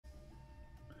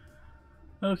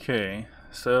Okay,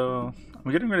 so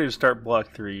I'm getting ready to start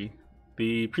block 3.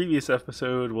 The previous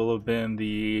episode will have been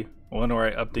the one where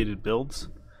I updated builds.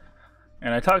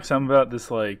 And I talked some about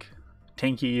this like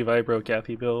tanky vibro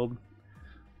Kathy build,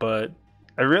 but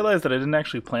I realized that I didn't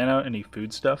actually plan out any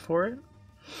food stuff for it.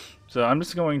 So I'm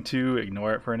just going to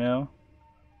ignore it for now,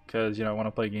 because I want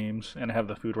to play games and I have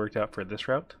the food worked out for this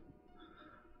route.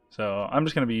 So I'm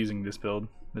just going to be using this build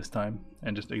this time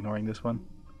and just ignoring this one.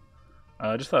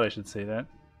 I just thought I should say that.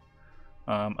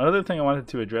 Another thing I wanted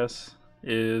to address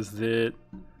is that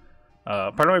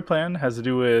part of my plan has to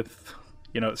do with,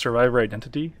 survivor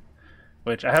identity,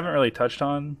 which I haven't really touched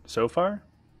on so far.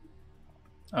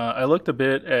 I looked a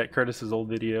bit at Curtis's old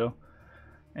video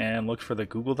and looked for the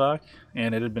Google Doc,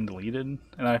 and it had been deleted.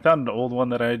 And I found an old one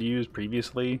that I had used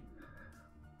previously,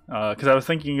 because I was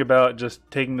thinking about just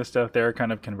taking the stuff there,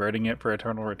 kind of converting it for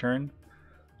Eternal Return.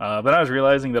 But I was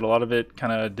realizing that a lot of it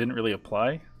kind of didn't really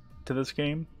apply to this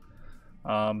game.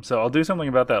 So I'll do something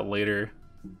about that later,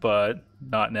 but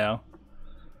not now.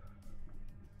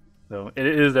 So it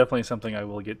is definitely something I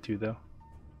will get to, though.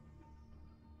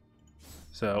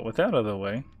 So with that out of the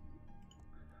way,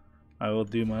 I will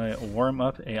do my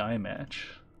warm-up AI match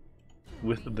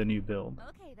with the new build.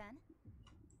 Okay then.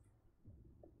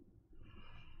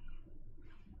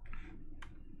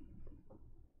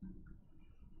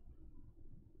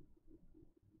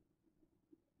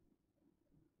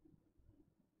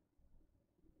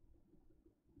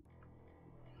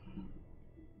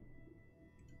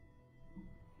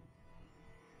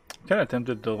 I'm kind of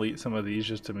tempted to delete some of these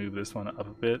just to move this one up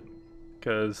a bit,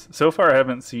 because so far I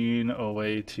haven't seen a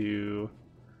way to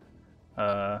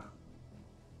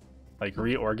like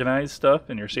reorganize stuff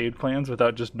in your saved plans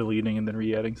without just deleting and then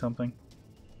re-adding something.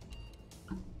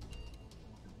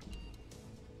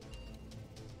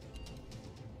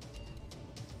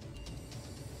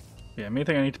 Yeah, main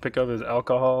thing I need to pick up is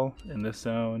alcohol in this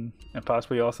zone, and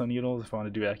possibly also needles if I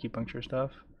want to do acupuncture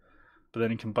stuff. But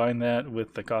then you combine that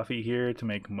with the coffee here to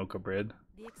make mocha bread,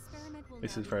 at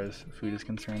least as far as food is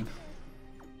concerned.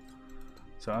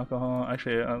 So alcohol,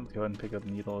 actually I'll go ahead and pick up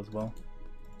needle as well.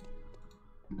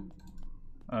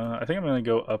 I think I'm going to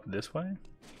go up this way.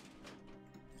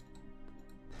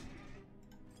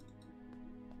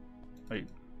 Wait,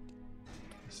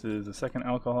 this is the second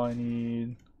alcohol I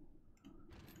need.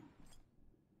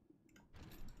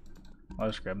 I'll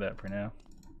just grab that for now.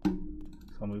 So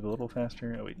I'll move a little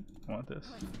faster. Oh wait, I want this.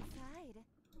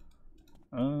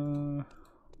 I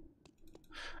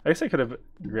guess I could have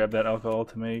grabbed that alcohol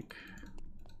to make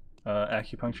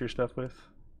acupuncture stuff with.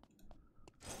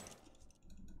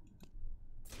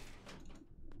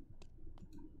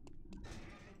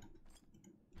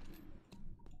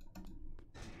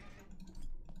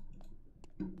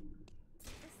 Is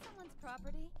someone's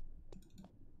property?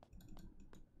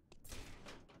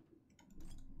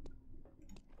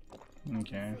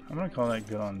 Okay, I'm gonna call that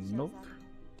good on milk.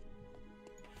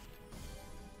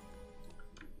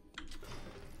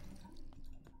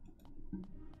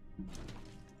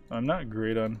 I'm not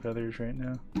great on feathers right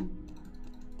now.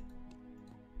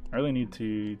 I really need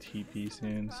to TP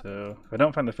soon, so if I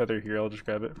don't find the feather here, I'll just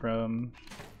grab it from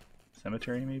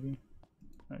cemetery maybe?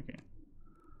 Okay.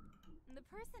 The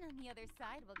person on the other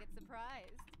side will get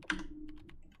surprised.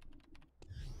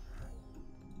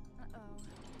 Uh-oh.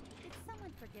 Did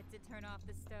someone forget to turn off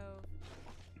the stove?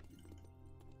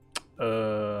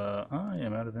 I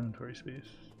am out of inventory space.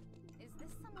 Is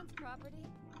this someone's property?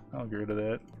 I'll get rid of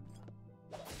that.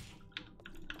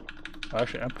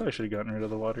 Actually, I probably should have gotten rid of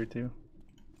the water too.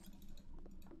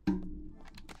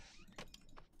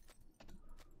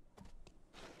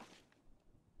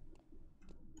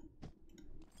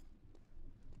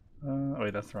 Oh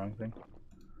wait, that's the wrong thing.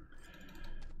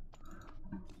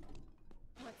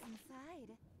 What's inside?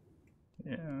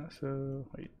 Yeah, so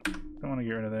wait, don't want to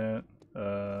get rid of that.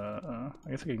 I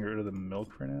guess I can get rid of the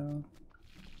milk for now.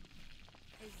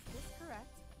 Is this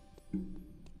correct?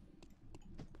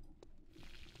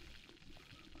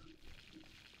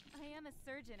 I am a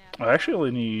surgeon after I actually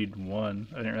only need one.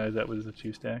 I didn't realize that was a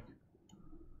 2-stack.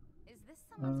 Is this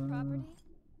someone's property?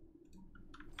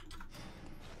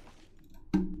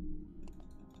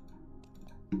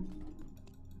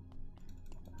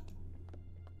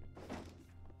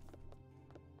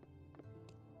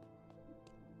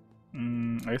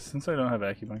 I guess since I don't have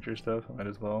acupuncture stuff, I might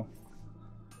as well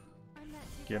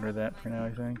get rid of that for now, I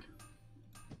think.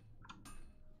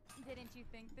 Didn't you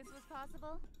think this was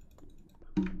possible?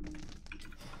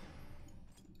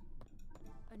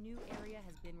 A new area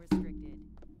has been restricted.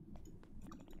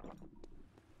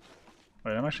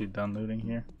 Wait, I'm actually done looting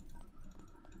here.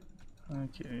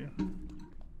 Okay.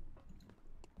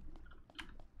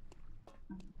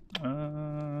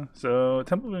 So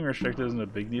tempo being restricted isn't a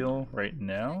big deal right Should I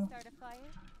now, start a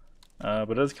fire?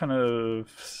 but it does kind of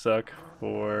suck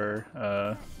for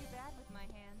Not too bad with my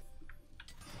hands.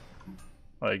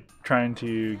 like trying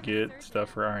to I'm a get surgeon stuff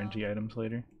for after all. RNG items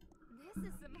later. This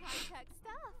is some high-tech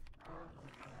stuff.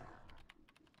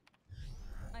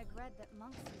 I've read that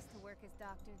monks used to work as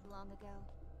doctors long ago.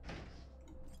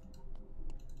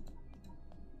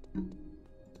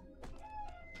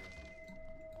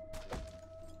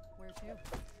 Where to?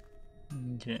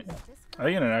 Okay. Is this I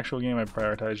think in an actual game I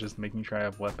prioritize just making sure I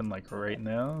have weapon like right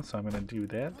now, so I'm gonna do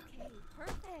that. Okay,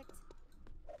 perfect.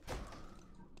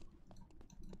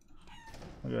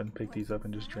 I'll go ahead and pick these up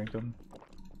and just drink them.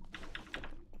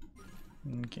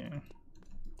 Okay.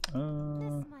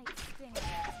 This might sting a bit.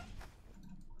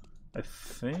 I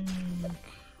think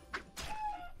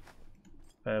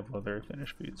I have leather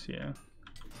finished boots, yeah.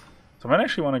 So I might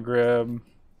actually want to grab...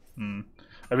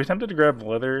 I'd be tempted to grab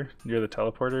leather near the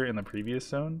teleporter in the previous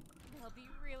zone, They'll be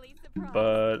really surprised.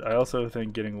 but I also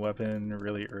think getting a weapon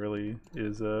really early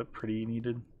is pretty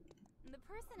needed. The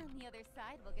person on the other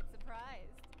side will get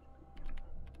surprised.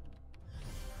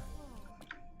 Oh,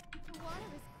 the water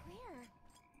is clear.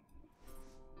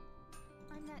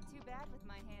 I'm not too bad with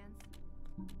my hands.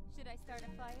 Should I start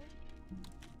a fire?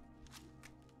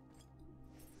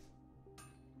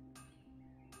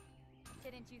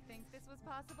 Didn't you think this was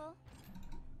possible?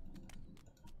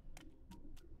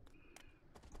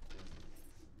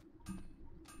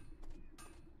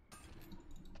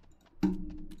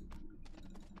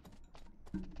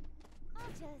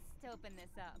 I'll just open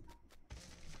this up.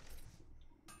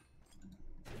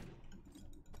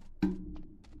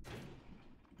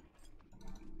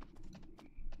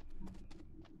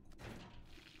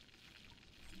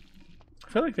 I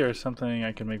feel like there's something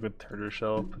I can make with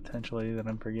tortoiseshell potentially that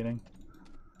I'm forgetting.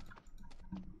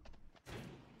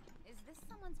 Is this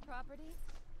someone's property?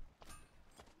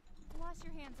 Wash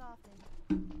your hands often.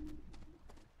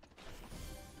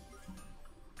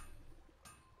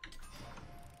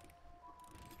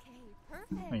 Okay,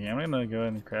 perfect. Okay, I'm gonna go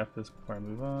ahead and craft this before I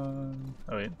move on.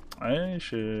 Oh wait, I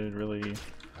should really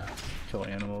kill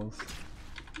animals.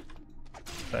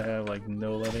 I have like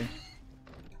no leather.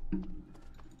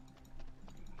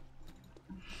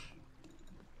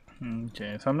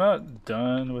 Okay, so I'm not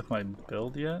done with my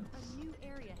build yet, A new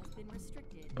area has been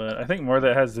restricted. but I think more of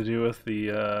that has to do with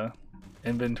the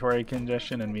inventory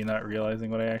congestion and me not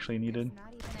realizing what I actually needed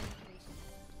Not even any patience.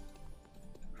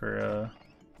 for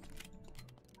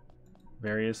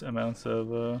various amounts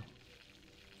of I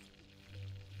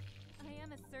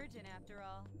am a surgeon after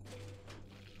all.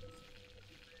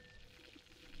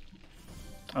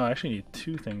 Oh, I actually need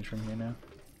 2 things from here now.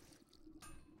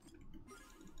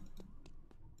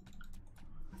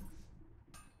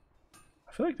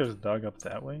 I feel like there's a dog up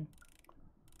that way.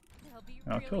 They'll be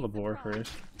I'll kill the really boar surprised.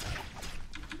 first.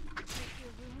 Treat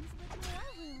your wounds with more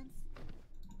wounds.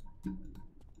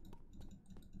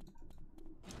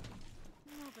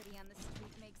 Nobody on the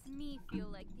street makes me feel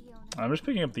like the owner. I'm just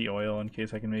picking up the oil in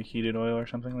case I can make heated oil or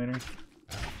something later. The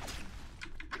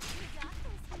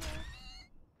doctor's here.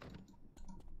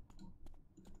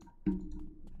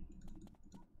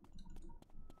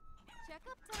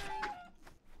 Checkup time.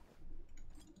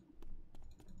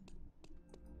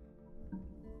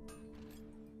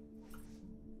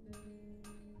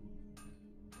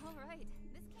 All right,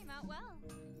 this came out well.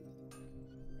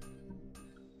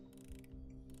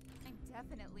 I'm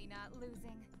definitely not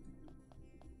losing.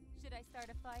 Should I start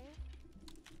a fire?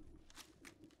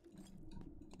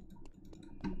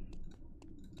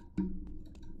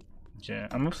 Yeah,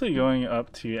 I'm mostly going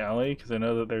up to alley because I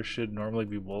know that there should normally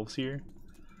be wolves here.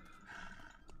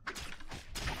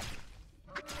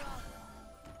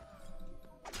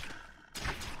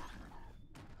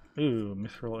 Ooh,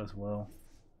 mithril as well.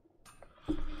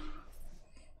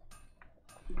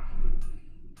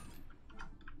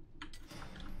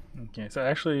 Okay, so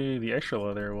actually the extra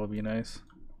leather will be nice.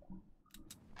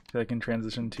 So I can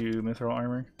transition to mithril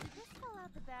armor This fell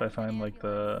out the back if I of an find like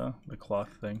ambulance. the cloth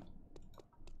thing.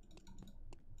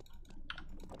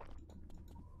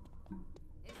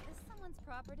 Is this someone's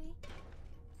property?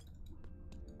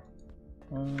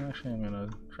 Actually, I'm gonna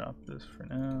drop this for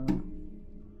now.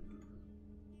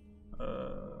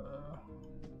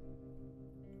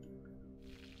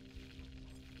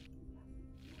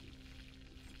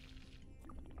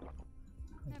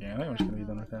 Okay, I think I'm just gonna be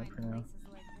done with that for now.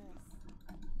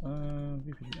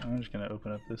 I'm just gonna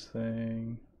open up this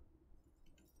thing.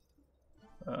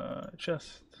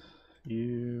 Chest.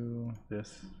 You.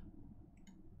 This.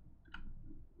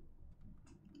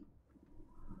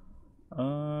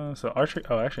 So archery.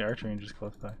 Oh, actually, archery range is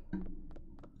close by.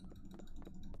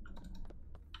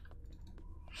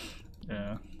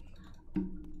 Yeah.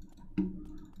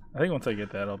 I think once I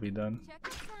get that, I'll be done.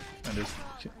 And just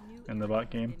in the bot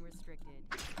game.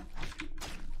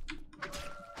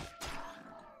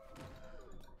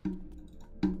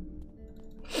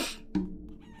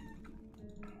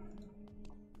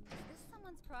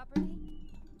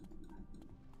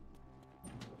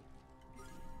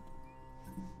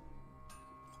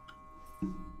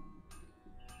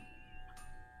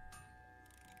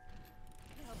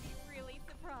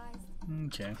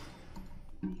 Okay.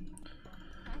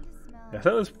 Yeah,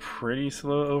 that was pretty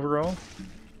slow overall.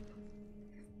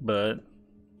 But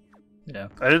yeah,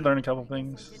 I did learn a couple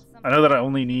things. I know that I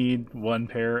only need one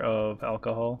pair of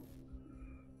alcohol,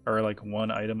 or like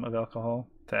one item of alcohol,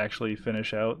 to actually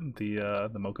finish out the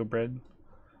mocha bread,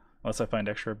 unless I find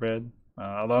extra bread.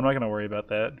 Although I'm not gonna worry about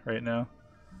that right now.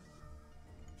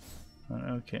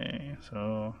 Okay,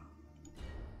 so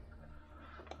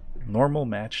normal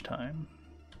match time.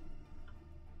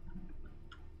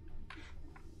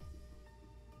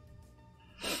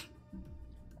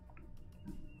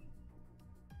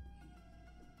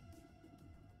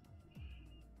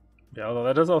 Yeah, although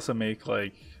that does also make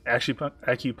like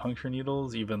acupuncture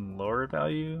needles even lower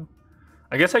value.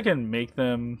 I guess I can make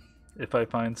them if I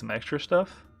find some extra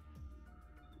stuff.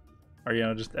 Or, you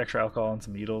know, just extra alcohol and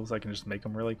some needles. I can just make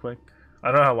them really quick.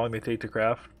 I don't know how long they take to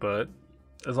craft, but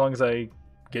as long as I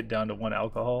get down to 1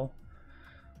 alcohol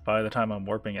by the time I'm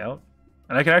warping out.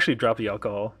 And I can actually drop the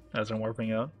alcohol as I'm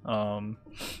warping out.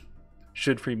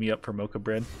 Should free me up for mocha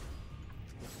bread.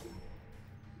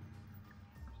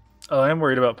 Oh, I am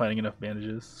worried about finding enough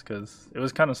bandages because it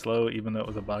was kind of slow, even though it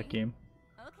was a bot game.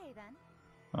 Okay then.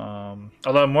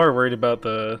 Although I'm more worried about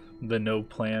the no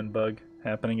plan bug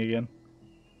happening again.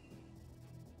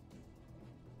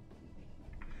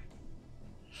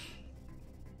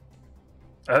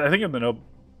 I think if the no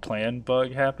plan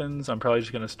bug happens, I'm probably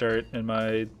just gonna start in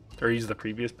my or use the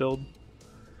previous build,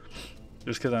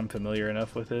 just because I'm familiar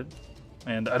enough with it,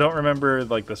 and I don't remember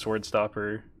like the sword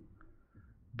stopper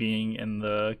being in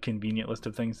the convenient list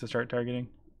of things to start targeting.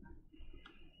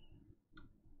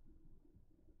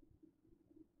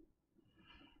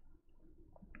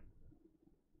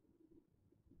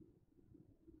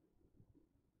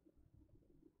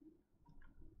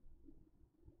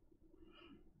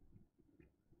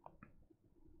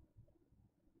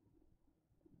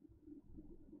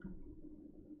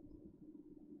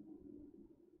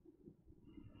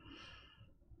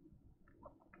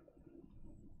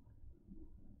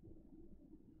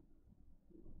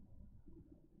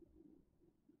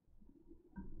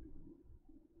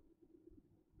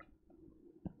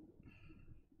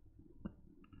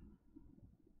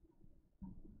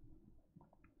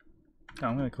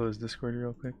 I'm gonna close Discord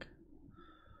real quick.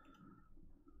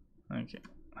 Okay.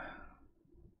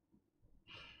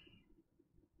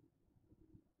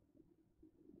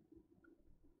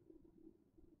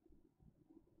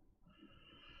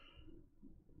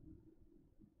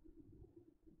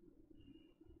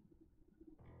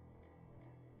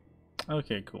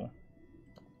 Okay, cool.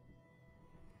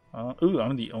 Ooh,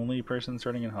 I'm the only person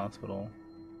starting in hospital.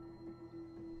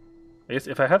 I guess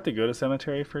if I have to go to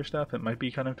cemetery first up, it might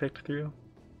be kind of picked through.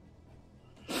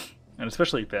 And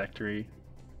especially factory.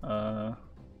 Ooh,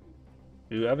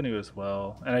 avenue as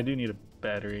well. And I do need a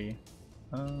battery.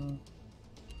 I'll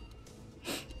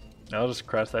just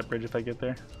cross that bridge if I get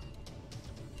there.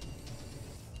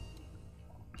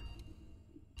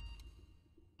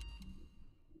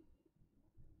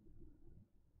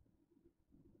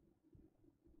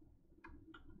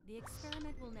 The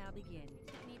experiment will now begin.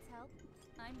 Needs help?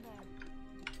 I'm there.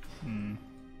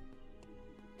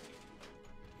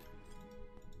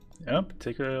 I don't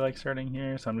particularly like starting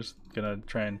here, so I'm just gonna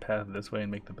try and path this way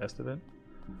and make the best of it.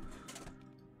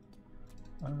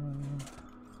 I'll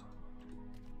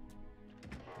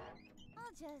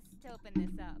just open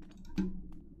this up.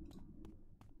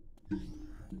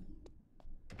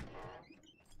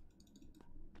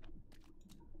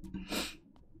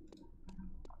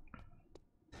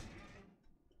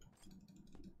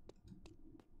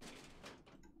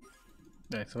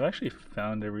 Yeah, so I actually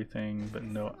found everything, but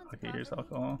no. Okay, here's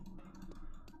alcohol.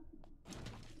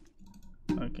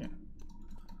 Okay.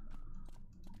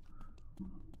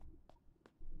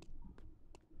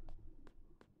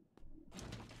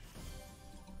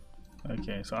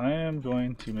 Okay, so I am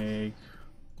going to make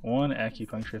one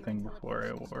acupuncture thing before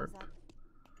I warp.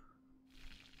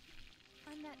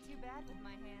 I'm not too bad with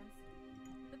my hands.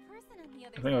 The person on the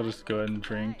other I think I'll side just go ahead and looks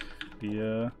drink nice.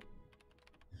 the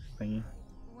thingy.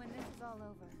 When this is all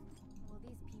over, will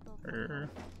these people come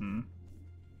home?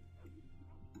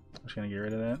 I'm just gonna get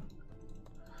rid of that.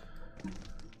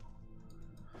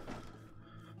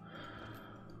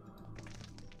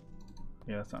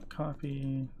 Yeah, that's not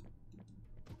coffee.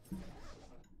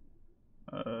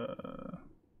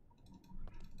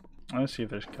 Let's see if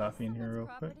there's coffee in here real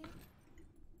quick.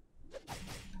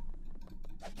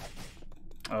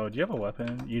 Oh, do you have a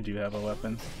weapon? You do have a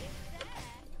weapon.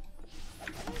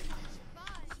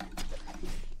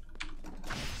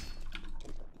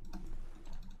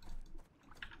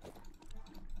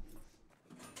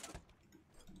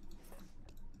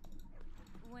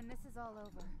 When this is all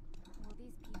over, will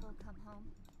these people come home?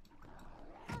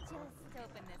 I'll just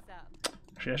open this up.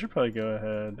 Actually, I should probably go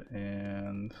ahead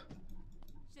and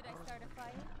Should I start a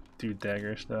fire? do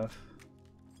dagger stuff.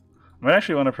 I might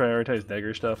actually want to prioritize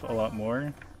dagger stuff a lot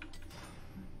more,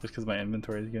 just because my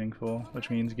inventory is getting full, which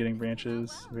means getting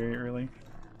branches very early.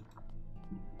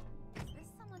 Is this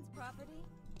someone's property?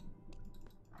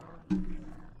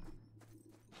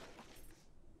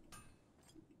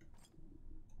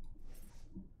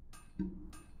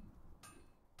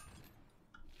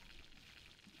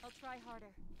 I'll try harder.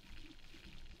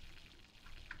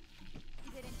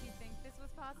 Didn't you think this was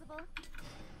possible?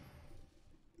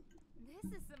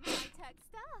 This is some high-tech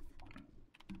stuff.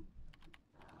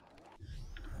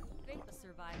 A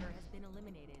survivor has been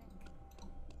eliminated.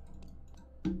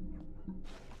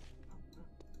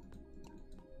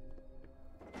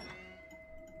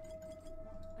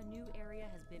 A new area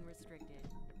has been restricted.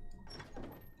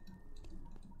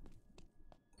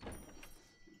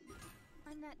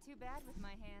 I'm not too bad with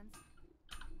my hands.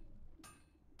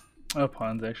 Oh,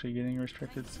 pawn's actually getting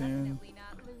restricted I'm soon. definitely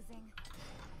not losing.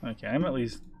 Okay, I'm at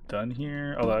least done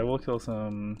here. Although I will kill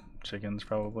some chickens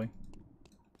probably.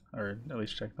 Or at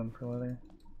least check them for leather.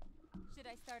 Should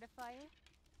I start a fire?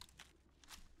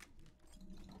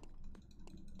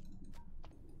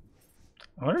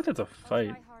 I wonder if that's a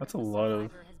fight. That's a lot of...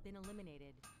 Survivor has been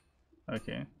eliminated.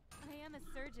 Okay. I am a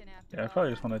surgeon after Yeah, I all.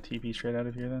 probably just want to TP straight out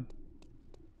of here then.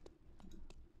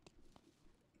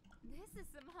 This is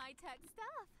some high-tech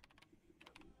stuff.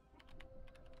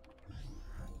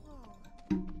 Whoa.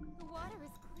 The water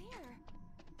is clear.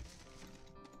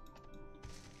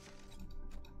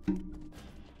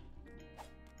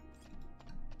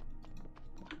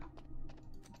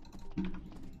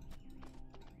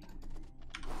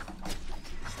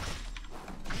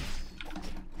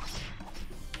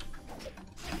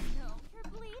 No, you're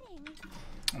bleeding.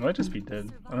 I might just be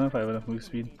dead. I don't know if I have enough move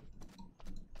speed.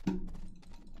 A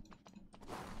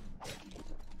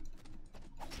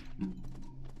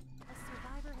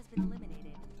survivor has been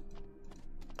eliminated.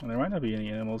 And there might not be any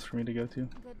animals for me to go to.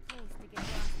 Good place to get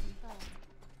lost in thought.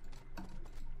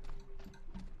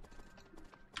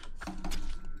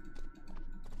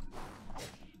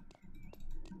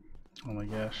 Oh my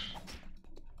gosh.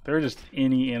 If there were just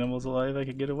any animals alive I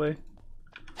could get away.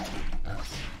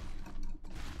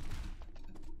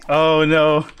 Oh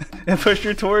no! It pushed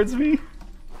her towards me!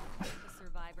 A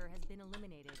survivor has been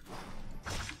eliminated.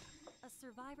 A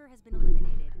survivor has been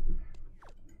eliminated.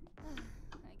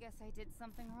 I guess I did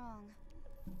something wrong.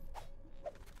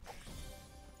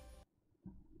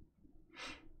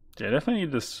 Yeah, I definitely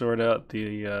need to sort out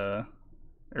the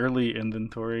early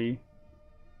inventory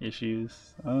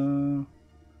issues. Yeah,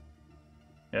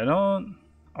 I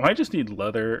might just need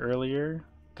leather earlier.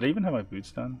 Did I even have my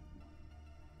boots done?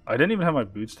 I didn't even have my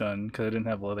boots done because I didn't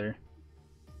have leather.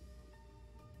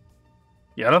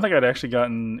 Yeah, I don't think I'd actually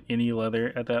gotten any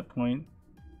leather at that point.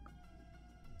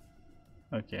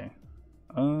 Okay.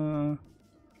 Yeah,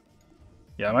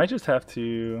 I might just have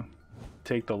to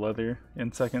take the leather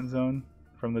in second zone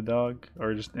from the dog,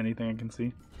 or just anything I can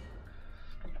see.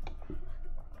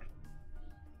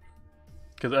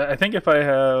 Because I think if I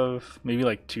have maybe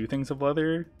like 2 things of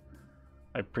leather,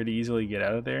 I pretty easily get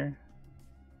out of there.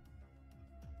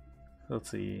 Let's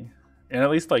see. And at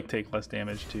least like take less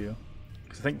damage too.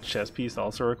 Because I think chest piece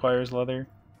also requires leather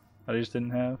that I just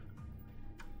didn't have.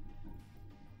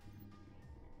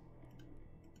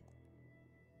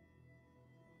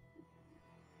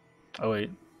 Oh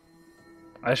wait.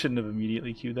 I shouldn't have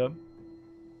immediately queued up.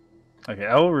 Okay,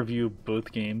 I will review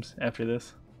both games after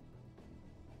this.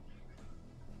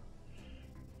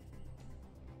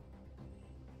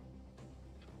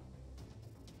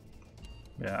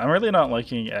 Yeah, I'm really not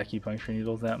liking acupuncture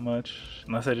needles that much,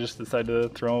 unless I just decide to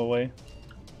throw them away,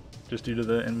 just due to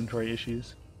the inventory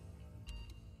issues.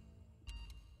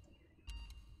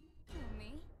 Who,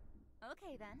 me?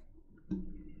 Okay then.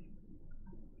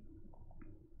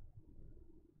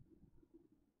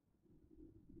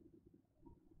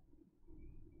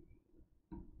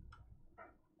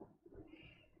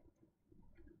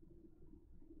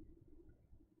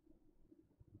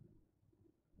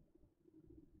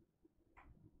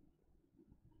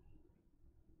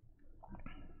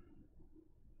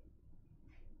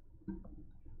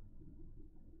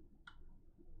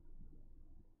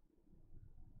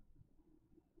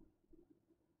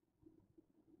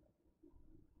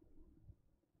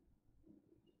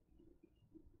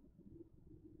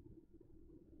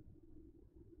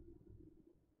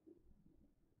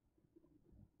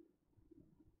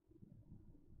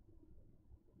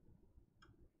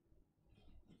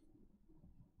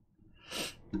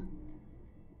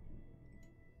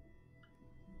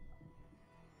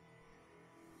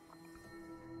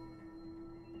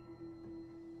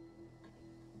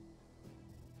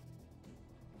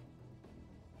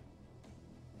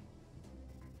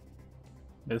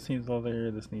 This needs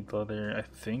leather, this needs leather. I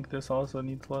think this also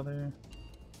needs leather.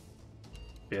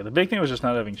 Yeah, the big thing was just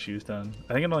not having shoes done.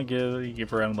 I think it only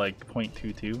give around like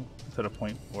 0.22 instead of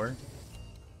 0.4.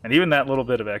 And even that little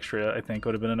bit of extra, I think,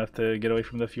 would have been enough to get away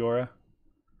from the Fiora.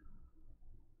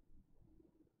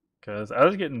 Because I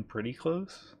was getting pretty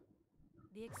close.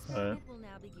 The experiment will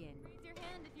now begin. Raise your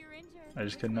hand if you're injured. I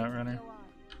just couldn't outrun her.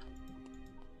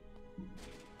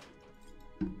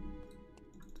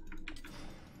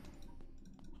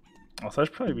 Also, I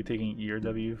should probably be taking E or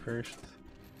W first.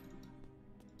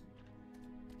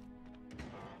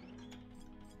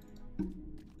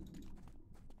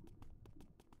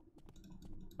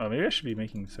 Oh, maybe I should be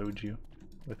making soju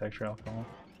with extra alcohol.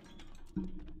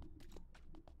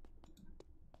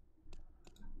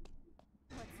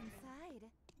 What's inside?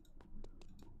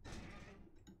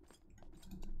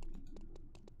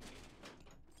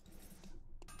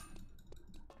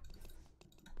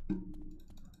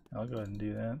 I'll go ahead and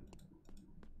do that.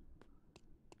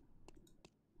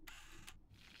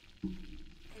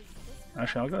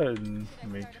 Actually, I'll go ahead and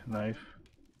make knife.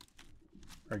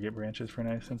 Or get branches for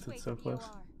knife since it's so close.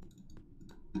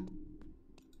 I'll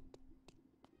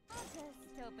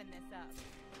just open this up.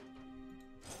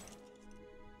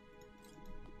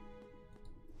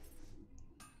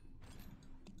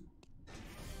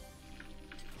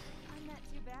 I'm not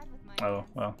too bad with my Oh, hands.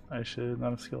 well, I should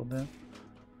not have skilled that.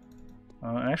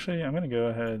 Actually, I'm gonna go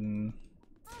ahead and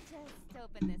I'll just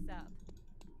open this up.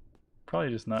 probably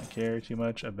just not care too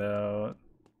much about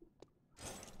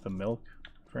the milk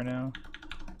for now.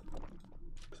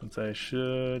 Since I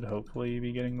should hopefully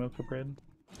be getting mocha bread.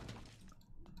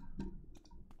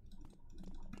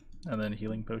 And then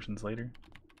healing potions later.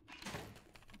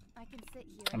 I can sit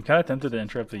here. I'm kind of tempted to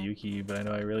interrupt the Yuki, but I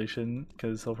know I really shouldn't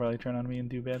because he'll probably turn on me and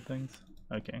do bad things.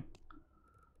 Okay.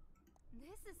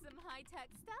 This is some high-tech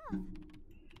stuff.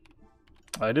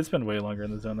 I did spend way longer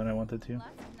in the zone than I wanted to.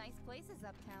 Lots of nice places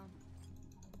uptown.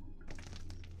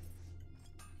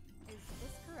 Is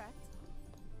this correct?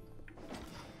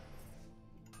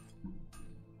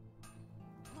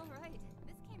 All right,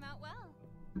 this came out well.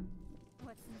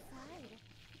 What's inside?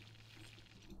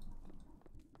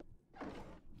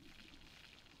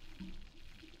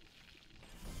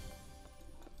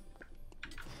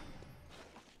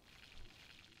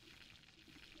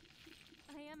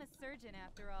 I am a surgeon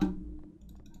after all.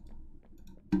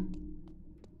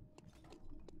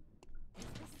 Is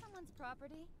this someone's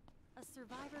property? A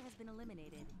survivor has been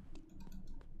eliminated.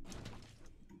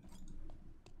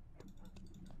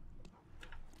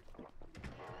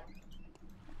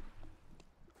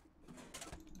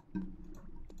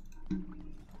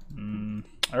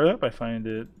 I really hope I find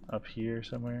it up here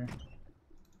somewhere. This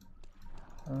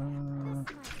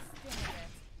might sting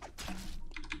a bit.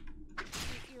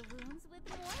 Treat your wounds with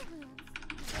more wounds.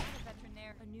 Is that a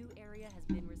veterinarian? A new area has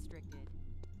been restricted.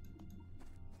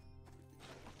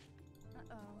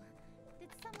 Uh-oh. Did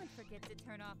someone forget to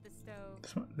turn off the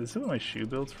stove? This is what my shoe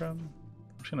builds from.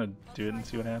 I'm just gonna do it and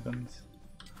see what happens.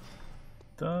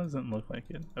 Doesn't look like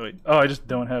it. Oh wait. Oh, I just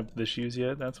don't have the shoes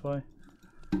yet, that's why.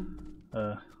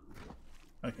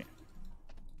 Okay.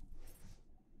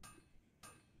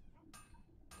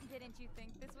 Didn't you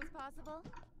think this was possible?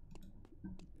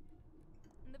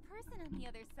 The person on the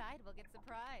other side will get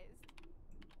surprised.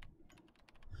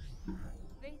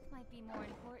 Faith might be more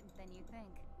important than you think.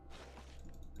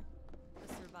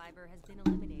 The survivor has been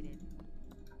eliminated.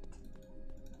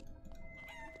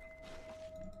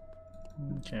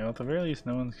 Okay, well at the very least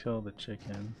no one's killed the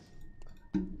chicken.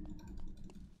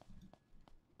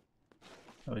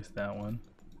 At least that one.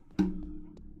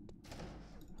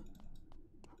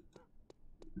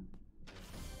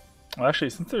 Well, actually,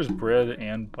 since there's bread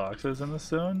and boxes in this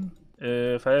zone,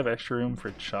 if I have extra room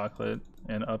for chocolate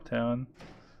in Uptown,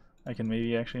 I can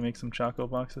maybe actually make some choco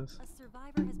boxes. A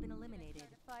survivor has been eliminated.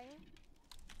 Fire?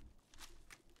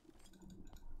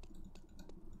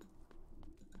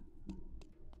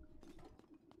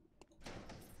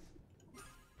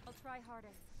 I'll try harder.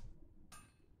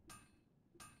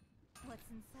 What's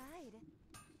inside?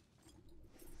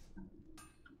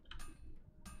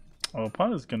 Oh,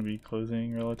 Pond is going to be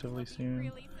closing relatively soon.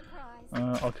 Really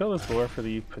surprised. I'll kill this boar for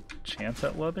the chance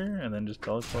at leather, and then just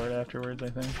teleport afterwards, I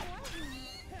think.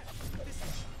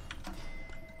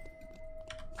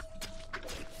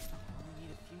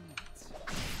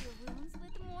 Your wounds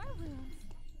with more wounds.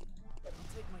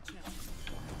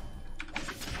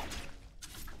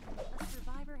 A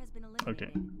survivor has been eliminated.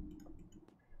 Okay.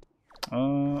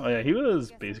 Oh yeah, he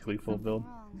was Guess I basically did full something build.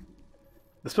 wrong.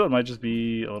 This build might just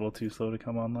be a little too slow to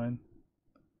come online.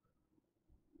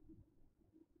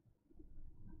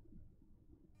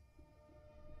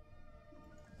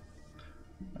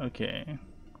 Okay.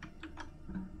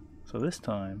 So this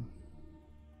time,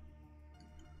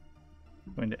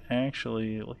 I'm going to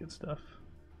actually look at stuff.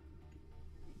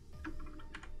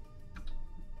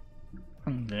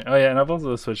 Okay. Oh yeah, and I've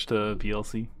also switched to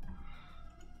VLC.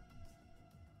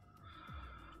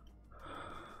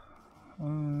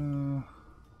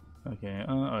 Okay.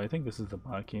 Oh, I think this is the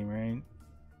bot game, right?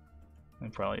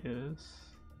 It probably is.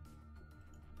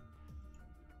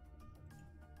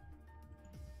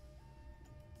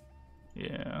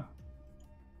 Yeah.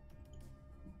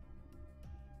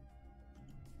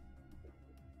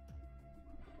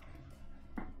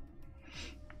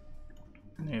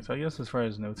 Okay, so I guess as far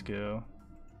as notes go,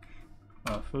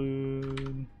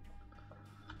 food,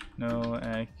 no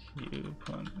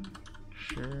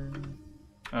acupuncture.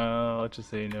 Let's just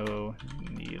say no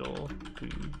needle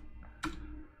food.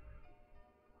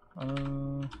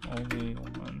 Only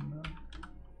one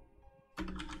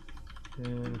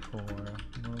did for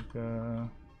mocha.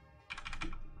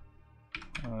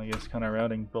 I guess kind of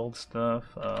routing build stuff.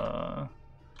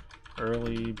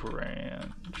 Early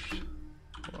branch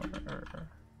for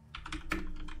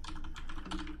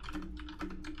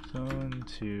zone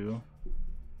 2.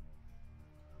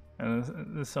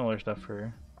 And there's similar stuff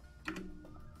for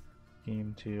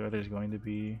game 2. There's going to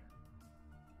be.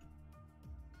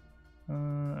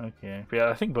 Okay. But yeah,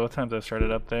 I think both times I've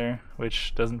started up there,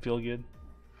 which doesn't feel good.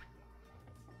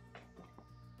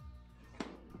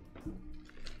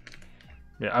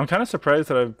 Yeah, I'm kind of surprised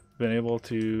that I've been able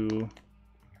to.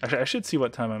 Actually, I should see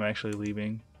what time I'm actually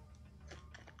leaving.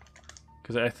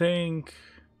 Because I think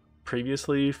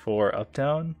previously for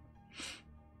Uptown,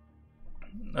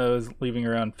 I was leaving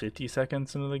around 50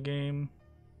 seconds into the game.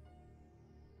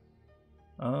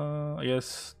 I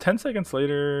guess 10 seconds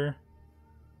later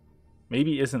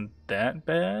maybe isn't that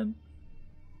bad.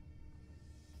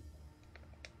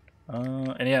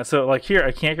 And yeah, so like here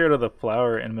I can't get rid of the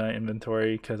flower in my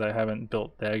inventory because I haven't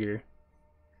built dagger.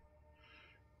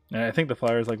 And I think the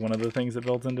flower is like one of the things that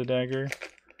builds into dagger.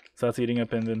 So that's eating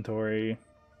up inventory.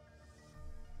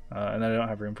 And then I don't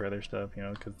have room for other stuff, you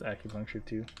know, because acupuncture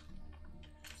too.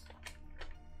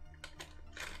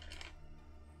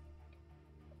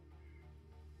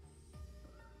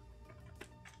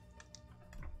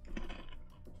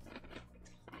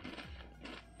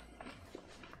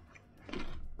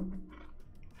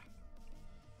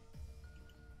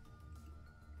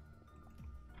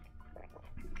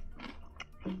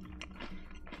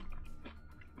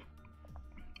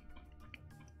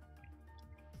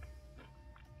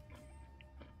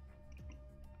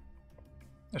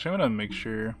 Actually, I'm gonna make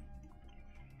sure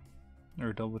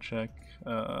or double check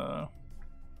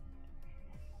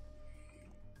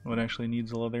what actually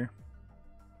needs leather.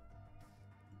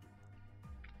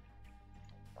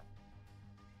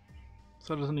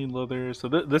 So it doesn't need leather. So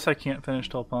this I can't finish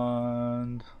till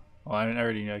pond. Well, I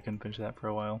already knew I couldn't finish that for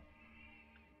a while.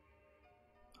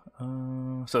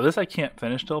 So this I can't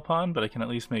finish till pond, but I can at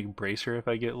least make bracer if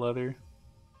I get leather.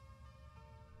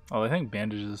 Oh, I think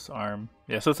bandages arm.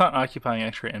 Yeah, so it's not occupying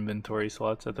extra inventory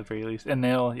slots at the very least. And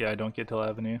nail, yeah, I don't get till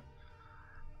avenue.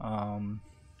 But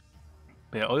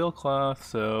yeah, oilcloth,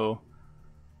 so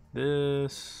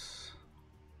this.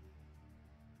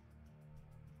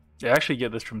 Yeah, I actually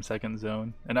get this from second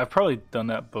zone. And I've probably done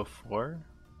that before,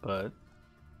 but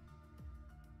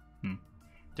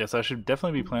yeah, so I should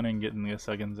definitely be planning on getting the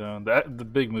second zone. The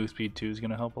big move speed too is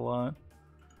gonna help a lot.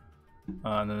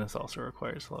 And then this also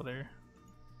requires leather.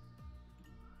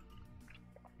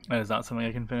 That is not something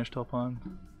I can finish till pond.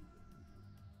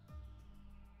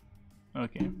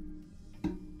 Okay.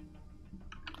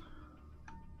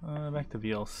 Back to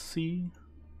VLC.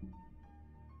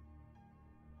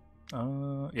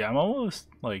 Yeah, I'm almost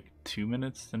like 2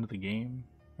 minutes into the game.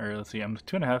 Or let's see, I'm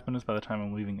 2.5 minutes by the time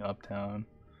I'm leaving Uptown.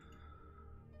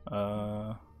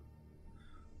 I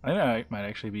think that might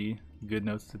actually be good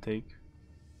notes to take.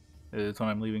 It's when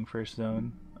I'm leaving first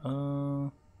zone.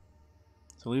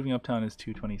 So leaving Uptown is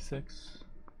 2:26.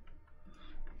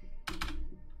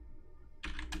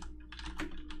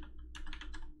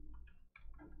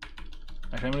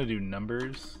 Actually, I'm gonna do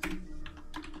numbers.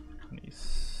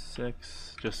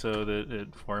 26, just so that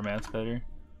it formats better.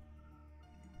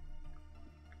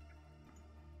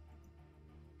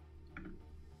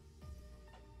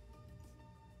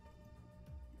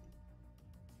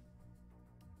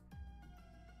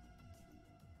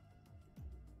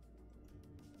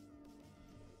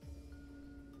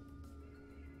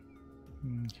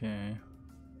 Okay.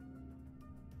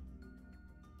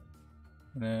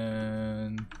 And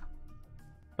then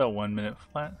about 1 minute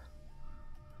flat.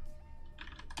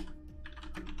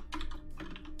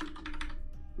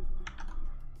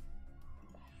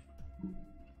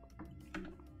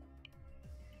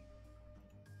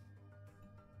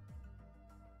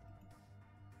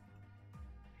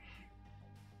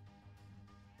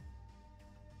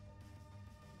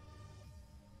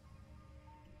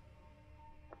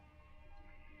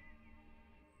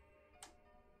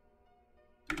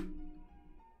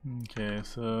 Okay,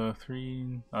 so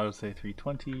I would say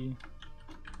 320.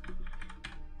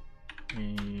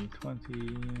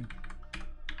 320.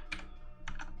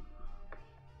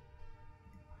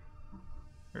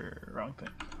 Wrong thing.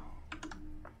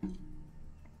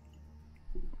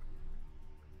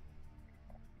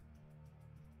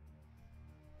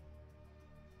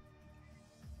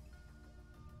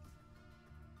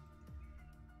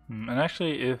 And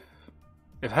actually, if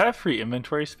I have free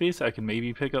inventory space, I can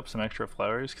maybe pick up some extra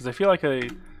flowers, because I feel like I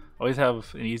always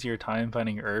have an easier time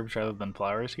finding herbs rather than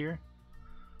flowers here.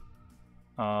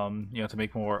 You know, to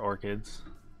make more orchids.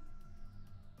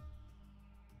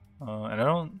 And I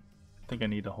don't think I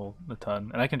need a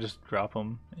ton, and I can just drop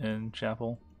them in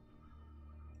chapel.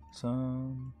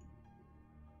 So,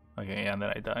 okay, and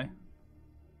then I die.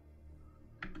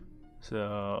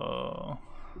 So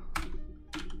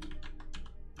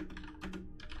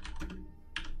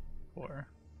 4.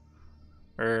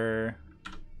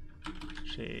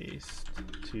 Chased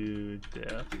to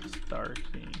death,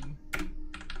 starting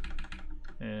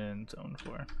in zone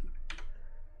 4.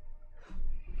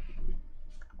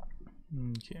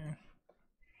 Okay.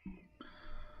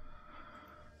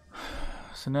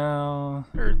 So now,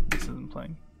 or this isn't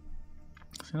playing.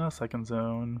 So now second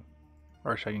zone,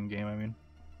 or second game, I mean.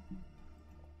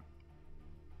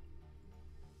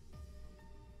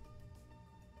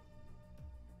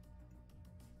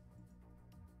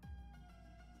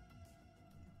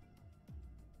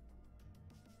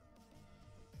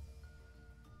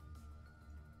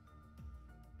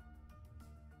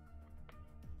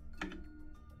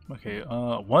 Okay,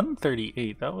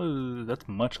 138. That's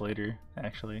much later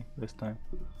actually this time.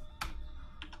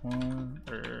 Wait.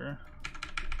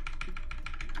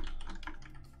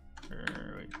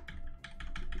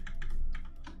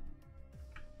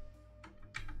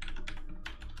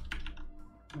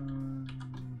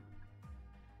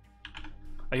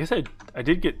 I guess I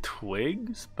did get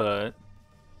twigs, but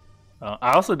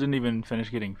I also didn't even finish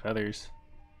getting feathers.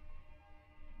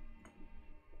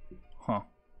 Huh.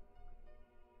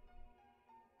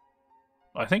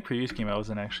 I think previous game I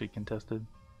wasn't actually contested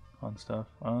on stuff.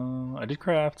 I did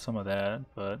craft some of that,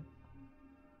 but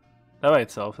that by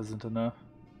itself isn't enough.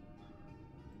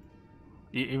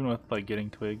 Even with like getting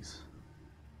twigs,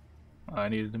 I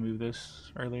needed to move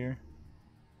this earlier.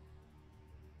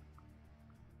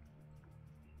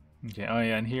 Okay. Oh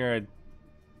yeah, and here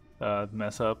I'd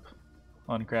mess up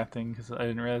on crafting because I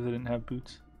didn't realize I didn't have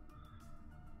boots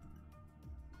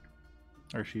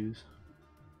or shoes.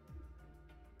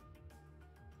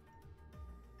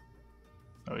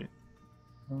 Oh wait.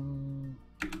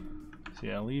 So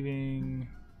yeah, leaving.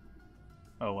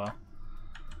 Oh wow.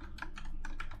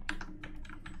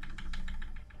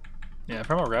 Yeah,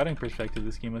 from a routing perspective,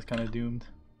 this game was kind of doomed.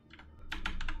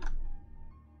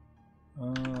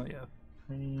 Yeah,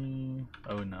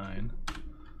 309.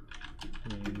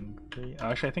 3. Oh,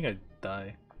 actually, I think I'd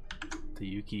die to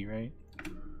Yuki, right?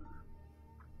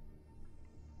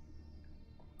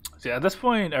 So yeah, at this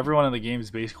point, everyone in the game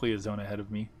is basically a zone ahead of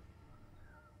me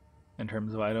in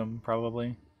terms of item,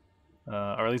 probably,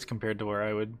 or at least compared to where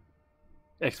I would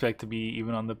expect to be,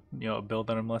 even on the a build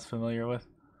that I'm less familiar with.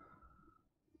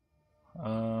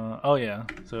 Oh yeah.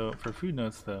 So for food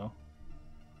notes though,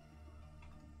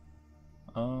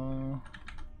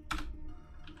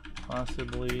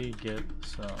 possibly get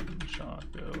some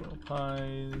Choco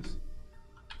Pies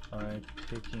by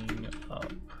picking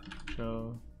up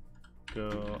Choco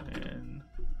in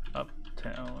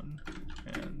Uptown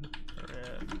and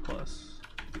Red Plus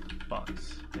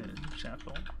box in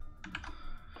Chapel.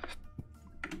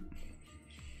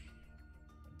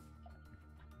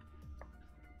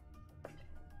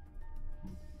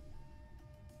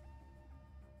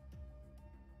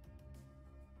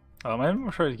 My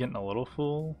inventory is getting a little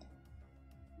full.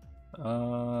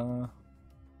 So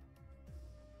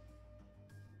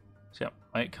yeah,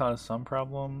 might cause some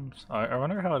problems. I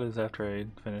wonder how it is after I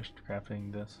finished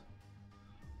crafting this.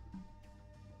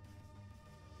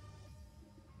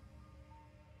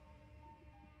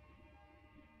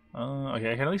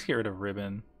 Okay, I can at least get rid of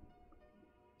ribbon.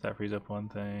 That frees up one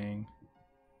thing.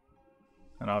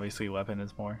 And obviously weapon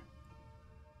is more.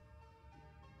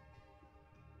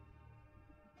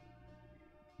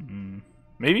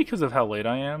 Maybe because of how late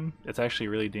I am, it's actually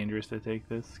really dangerous to take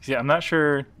this. 'Cause yeah, I'm not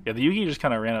sure. Yeah, the Yugi just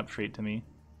kind of ran up straight to me.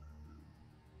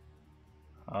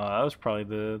 That was probably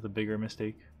the bigger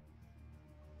mistake.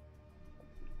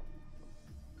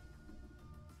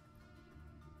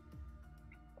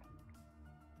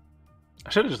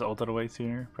 I should have just ulted away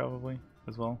sooner, probably,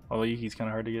 as well. Although Yuki's kind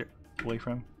of hard to get away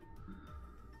from.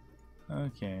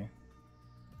 Okay.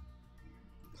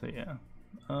 So yeah.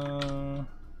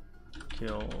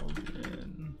 killed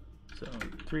in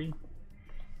zone 3.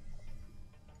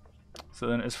 So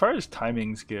then as far as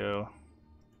timings go,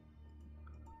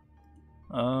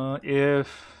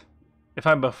 if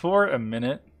I'm before a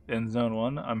minute in zone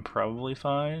 1, I'm probably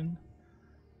fine.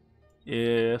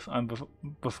 If I'm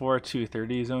before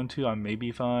 2:30 zone 2, I'm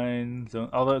maybe fine.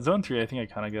 Although zone 3, I think I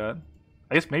kind of got,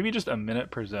 I guess maybe just a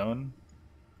minute per zone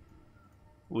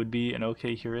would be an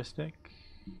okay heuristic.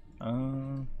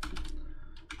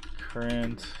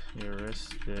 Current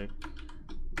heuristic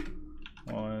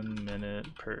 1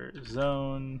 minute per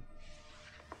zone.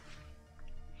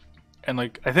 And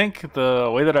like, I think the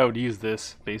way that I would use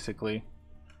this basically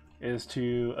is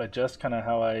to adjust kind of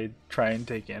how I try and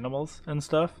take animals and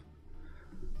stuff.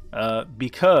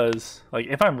 Because like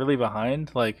if I'm really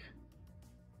behind, like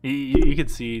you could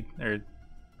see, or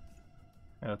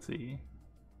let's see,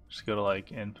 just go to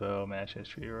like info, match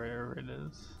history, or wherever it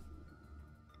is.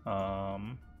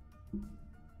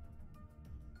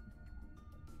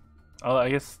 Oh, I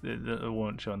guess it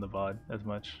won't show in the VOD as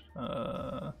much.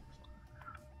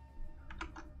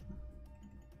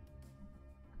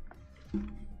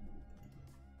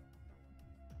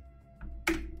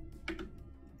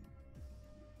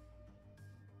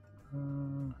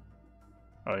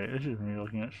 Oh yeah, it's just me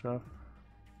looking at stuff.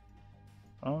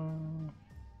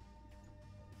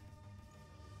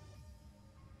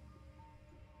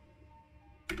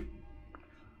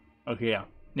 Okay, yeah.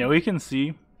 Now we can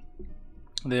see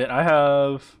that I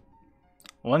have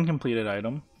one completed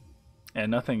item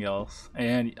and nothing else.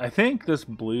 And I think this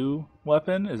blue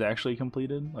weapon is actually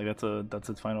completed. Like that's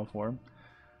its final form.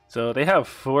 So they have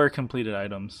 4 completed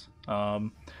items.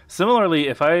 Similarly,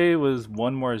 if I was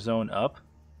one more zone up,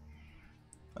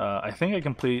 I think I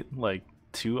complete like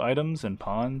 2 items in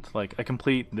Pond. Like I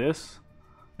complete this,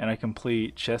 and I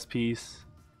complete chess piece,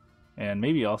 and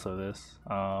maybe also this.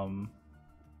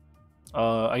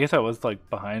 I guess I was like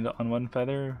behind on 1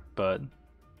 feather, but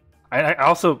I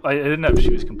didn't have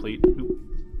shoes complete.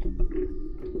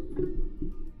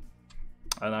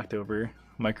 I knocked over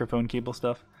microphone cable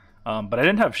stuff, but I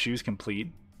didn't have shoes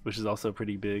complete, which is also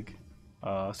pretty big.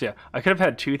 So yeah, I could have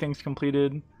had 2 things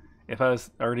completed if I was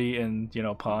already in, you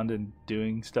know, Pond and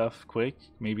doing stuff quick.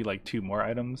 Maybe like 2 more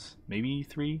items, maybe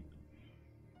 3.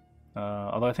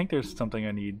 Although I think there's something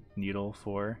I need needle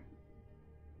for.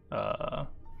 But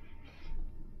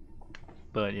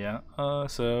yeah,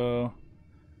 so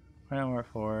more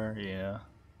 4, yeah.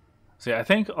 So yeah, I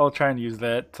think I'll try and use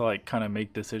that to like kind of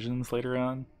make decisions later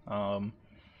on.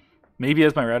 Maybe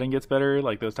as my routing gets better,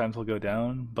 like those times will go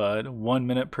down, but 1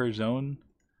 minute per zone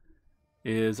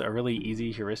is a really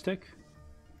easy heuristic.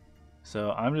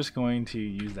 So I'm just going to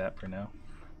use that for now.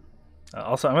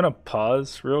 Also, I'm gonna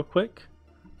pause real quick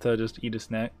to just eat a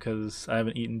snack because I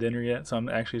haven't eaten dinner yet, so I'm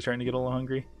actually starting to get a little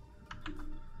hungry.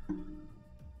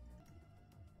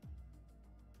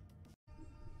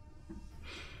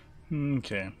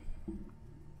 Okay.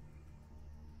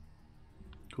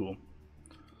 Cool.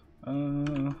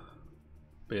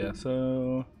 But yeah,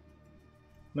 so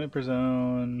minute per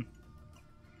zone.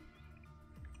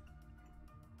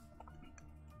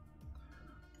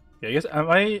 Yeah, I guess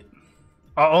I'll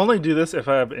only do this if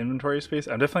I have inventory space.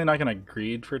 I'm definitely not gonna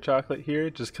greed for chocolate here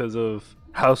just because of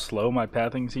how slow my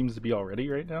pathing seems to be already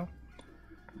right now.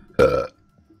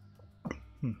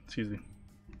 Excuse me.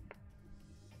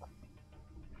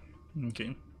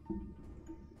 Okay.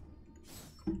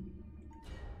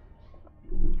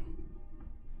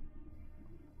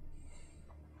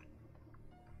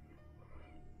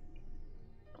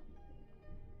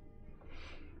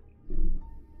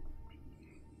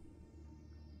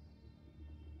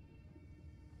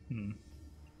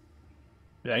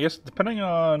 Yeah, I guess depending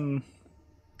on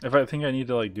if I think I need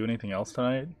to like do anything else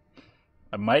tonight,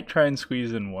 I might try and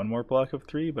squeeze in 1 more block of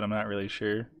 3, but I'm not really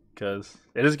sure because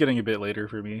it is getting a bit later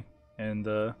for me, and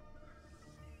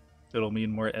it'll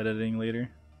mean more editing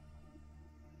later.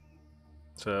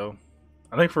 So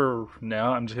I think for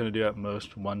now I'm just gonna do at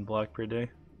most 1 block per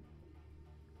day.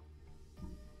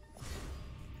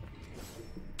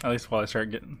 At least while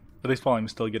I'm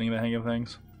still getting the hang of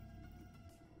things.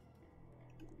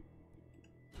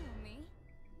 Me?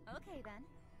 Okay then.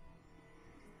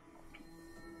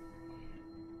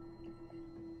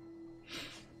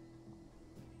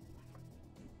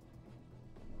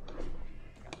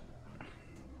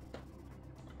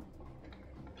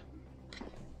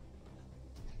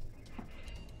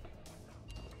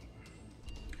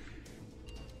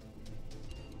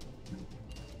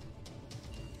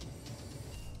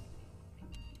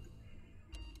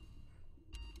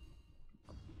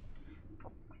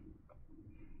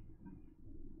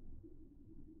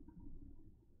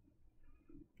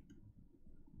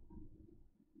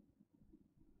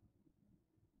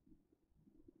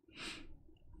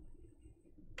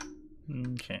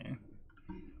 Okay.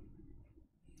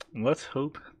 Let's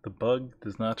hope the bug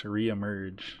does not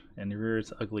re-emerge and rear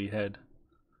its ugly head.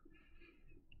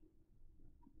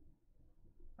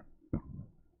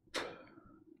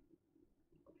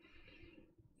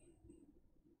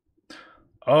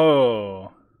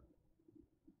 Oh.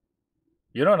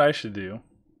 You know what I should do?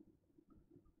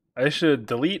 I should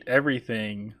delete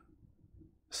everything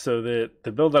so that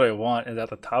the build that I want is at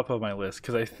the top of my list,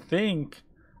 because I think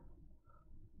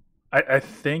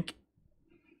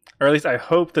or at least I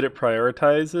hope that it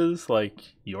prioritizes like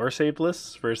your saved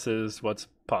lists versus what's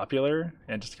popular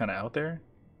and just kind of out there.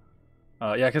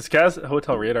 Yeah, because scaz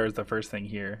Hotel Radar is the first thing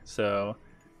here. So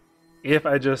if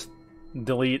I just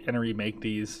delete and remake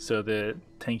these so that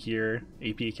tankier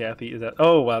AP Kathy is at,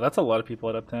 oh wow, that's a lot of people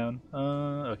at Uptown.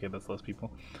 Okay, that's less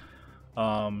people.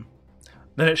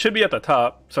 Then it should be at the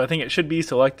top. So I think it should be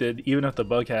selected even if the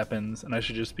bug happens, and I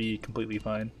should just be completely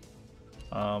fine.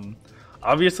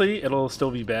 Obviously, it'll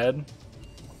still be bad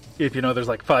if, you know, there's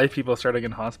like 5 people starting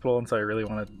in hospital, and so I really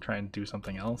want to try and do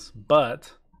something else.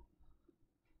 But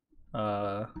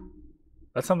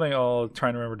that's something I'll try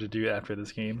and remember to do after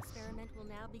this game. Experiment will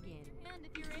now begin. And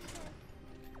if you're into,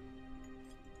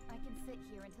 I can sit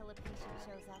here until a patient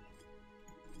shows up.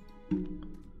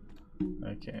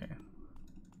 Okay.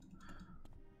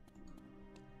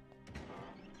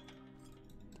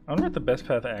 I wonder what the best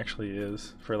path actually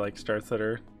is for like starts that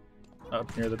are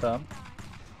up near the top.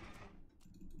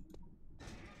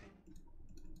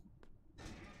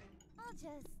 I'll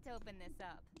just open this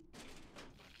up.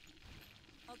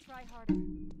 I'll try harder.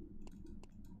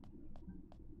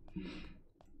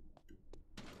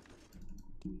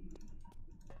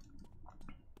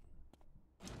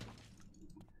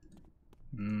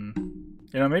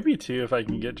 You know, maybe too if I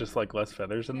can get just like less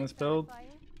feathers in this build,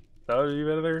 that would be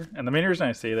better. And the main reason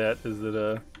I say that is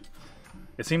that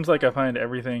it seems like I find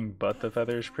everything but the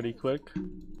feathers pretty quick.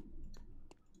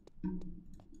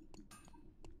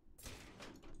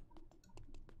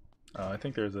 Oh, I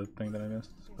think there's a thing that I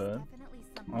missed, but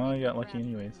oh, I got lucky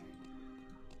anyways.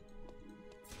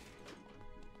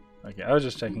 Okay, I was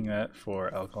just checking that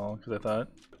for alcohol because I thought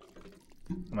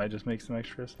I might just make some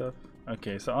extra stuff.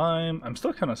 Okay, so I'm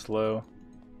still kind of slow,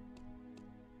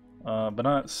 but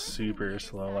not super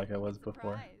slow like I was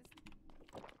before.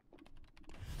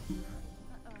 Uh-oh.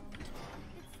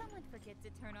 Did someone forget to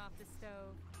turn off the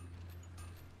stove?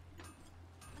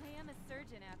 I am a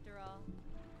surgeon after all.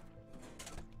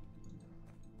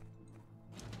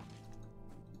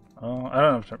 Oh, I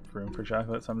don't have room for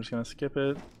chocolate, so I'm just gonna skip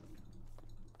it.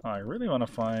 Oh, I really want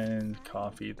to find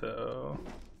coffee though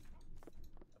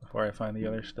before I find the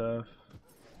other stuff,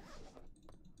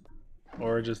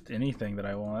 or just anything that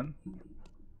I want.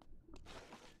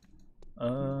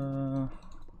 I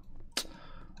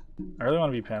really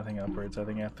want to be pathing upwards. I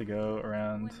think I have to go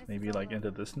around maybe like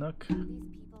into this nook. These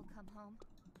people come home.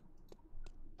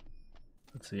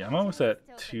 Let's see, I'm almost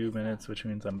at 2 minutes, which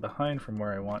means I'm behind from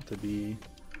where I want to be.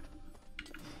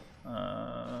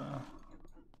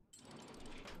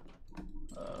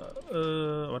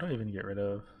 What do I even get rid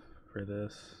of for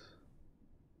this?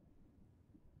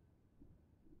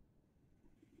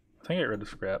 I think I get rid of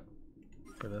scrap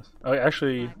for this. Oh,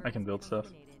 actually, I can build stuff.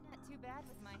 Not too bad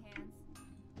with my hands.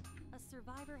 A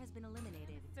survivor has been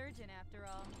eliminated. Surgeon after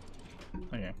all.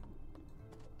 Okay.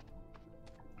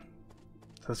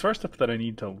 So as far as stuff that I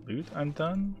need to loot, I'm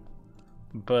done.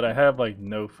 But I have like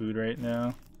no food right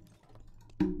now.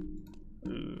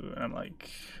 Ooh, I'm like,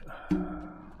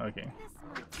 okay.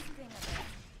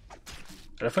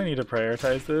 I definitely need to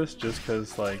prioritize this just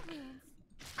because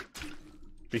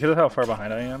of how far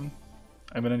behind I am,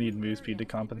 I'm gonna need move speed to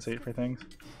compensate for things.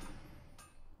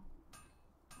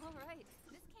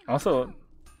 Also,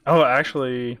 oh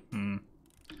actually,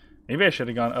 maybe I should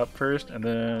have gone up first and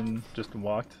then just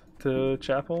walked to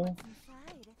chapel.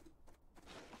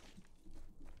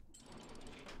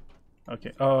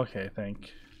 Okay, oh, okay,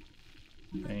 thank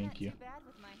you.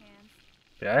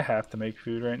 Yeah, I have to make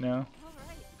food right now,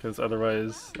 because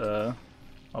otherwise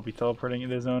I'll be teleporting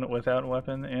into the zone without a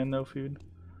weapon and no food.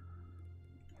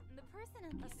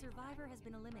 A survivor has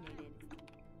been eliminated.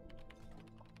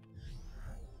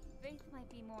 Faith might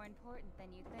be more important than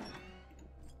you think.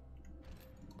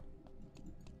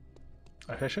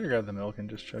 Okay, I should have grabbed the milk and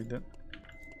just chugged it.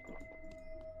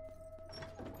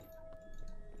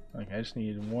 Okay, I just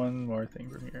need one more thing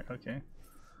from here. Okay.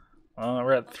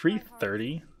 We're at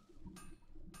 3:30.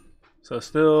 So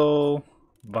still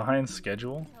behind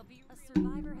schedule, A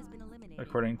survivor has been eliminated.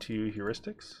 according to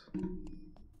heuristics.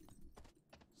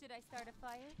 Should I start a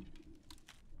fire?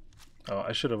 Oh,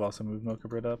 I should have also moved Mocha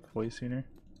Bread up way sooner.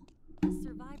 A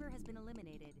survivor has been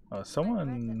eliminated. Oh,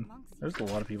 someone. There's a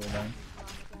lot of people down.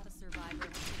 A survivor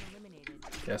has been eliminated.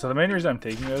 Yeah, so the main reason I'm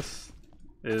taking this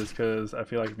is because I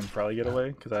feel like I can probably get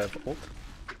away because I have ult,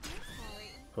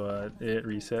 but it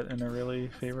reset in a really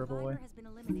favorable way. Survivor has been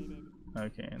eliminated.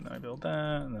 Okay, and then I build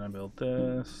that, and then I build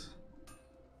this.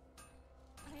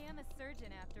 I am a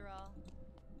surgeon after all.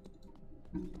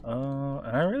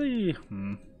 And I really.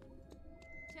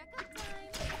 Checkup time.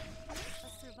 A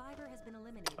survivor has been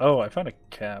eliminated. Oh, I found a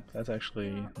cap. That's actually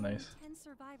There are only nice. 10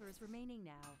 survivors remaining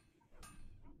now.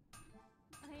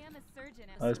 I am a surgeon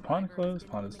Oh, after is pond closed?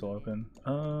 Pond is still open.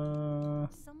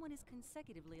 Someone is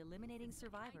consecutively eliminating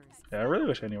survivors. Yeah, I really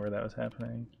wish I knew where that was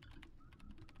happening.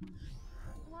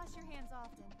 Wash your hands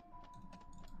often.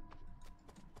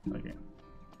 Okay.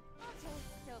 I'll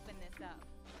just open this up.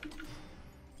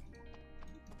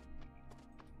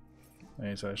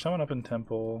 Okay, so there's someone up in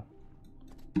temple.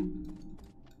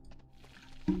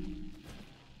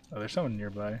 Oh, there's someone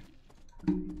nearby.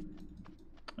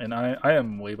 And I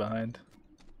am way behind.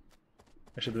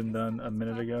 I should have been done a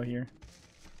minute ago here.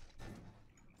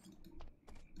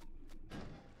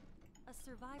 A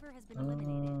survivor has been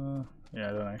eliminated. Yeah,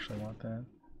 I don't actually want that.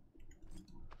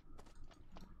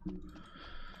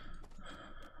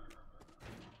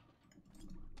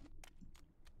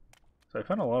 So I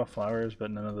found a lot of flowers,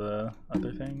 but none of the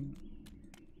other thing.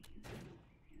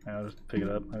 I'll just pick it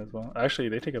up, might as well. Actually,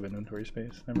 they take up inventory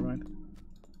space. Never mind.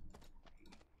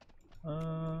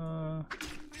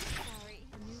 Sorry.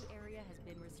 A new area has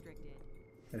been restricted.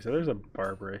 Okay, so there's a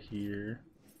Barbara here.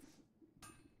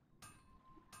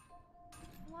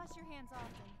 Wash your hands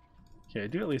often. Okay, I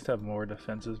do at least have more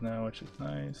defenses now, which is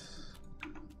nice.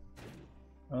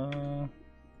 I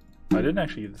didn't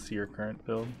actually get to see her current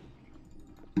build.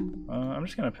 I'm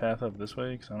just gonna path up this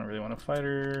way because I don't really want to fight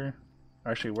her.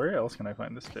 Actually, where else can I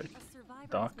find this stick? A survivor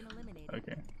Doc? has been eliminated.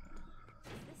 Okay.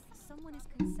 Someone is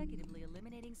consecutively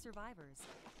eliminating survivors.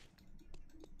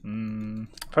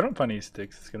 If I don't find any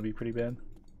sticks, it's gonna be pretty bad.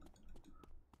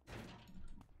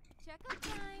 Checkup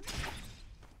time.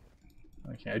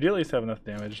 Okay, I do at least have enough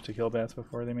damage to kill bats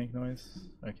before they make noise.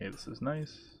 Okay, this is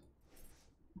nice.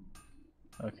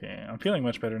 Okay, I'm feeling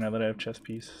much better now that I have chest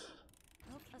piece.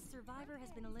 A survivor has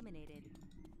been eliminated.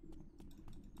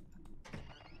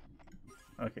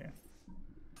 Okay.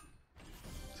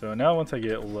 So now once I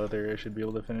get leather, I should be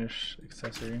able to finish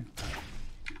accessory.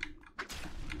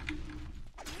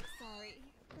 Sorry.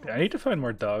 Yeah, I need to find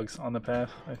more dogs on the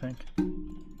path, I think.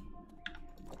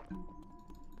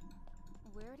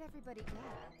 Where'd everybody go?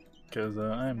 Because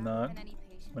I am not Having any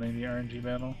patience? winning the RNG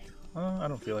battle. I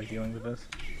don't feel like dealing with this.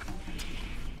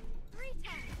 3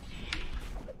 times.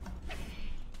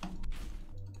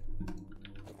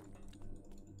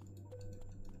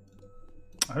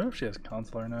 I don't know if she has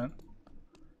console or not.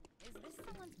 Is this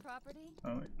someone's property?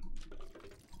 Oh, wait.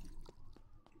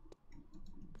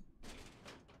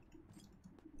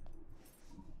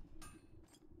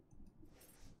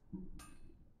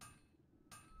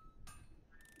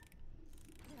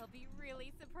 They'll be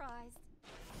really surprised.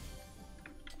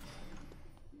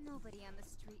 Nobody on the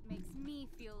street makes me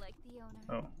feel like the owner.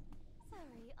 Oh.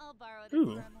 Sorry, I'll borrow this Ooh.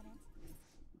 for a minute.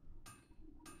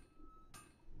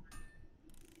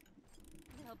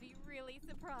 They'll be really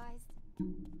surprised.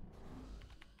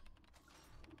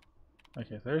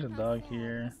 Okay, so there's a dog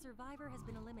here. A survivor has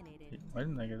been eliminated. Why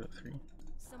didn't I get it 3?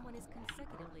 Someone is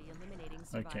consecutively eliminating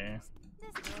survivors. Okay. There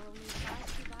are only 5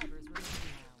 survivors remaining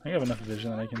now. I have enough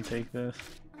vision that I can take this.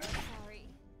 I'm sorry.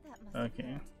 That must have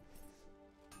Okay. hurt.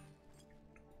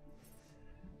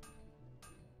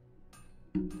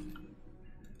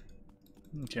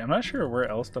 Okay, I'm not sure where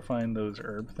else to find those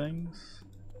herb things.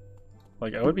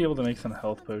 Like, I would be able to make some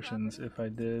health potions if I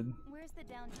did. Where's the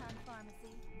downtown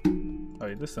pharmacy? Oh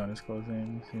wait, this zone is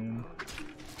closing soon.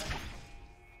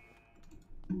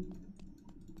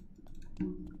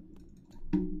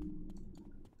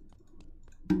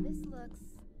 This looks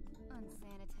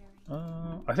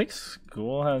unsanitary. I think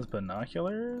school has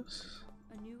binoculars.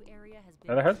 A new area has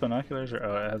been Either has binoculars or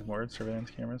it has more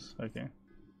surveillance cameras. Okay.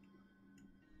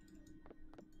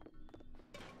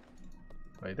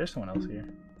 Wait, there's someone else here.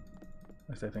 At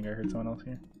least I think I heard someone else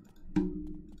here.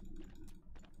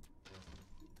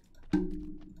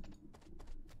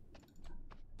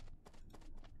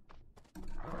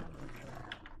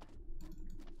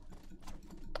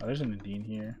 Oh, there's a Nadine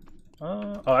here.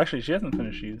 Oh, actually, she hasn't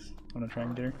finished shoes. I'm gonna try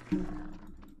and get her.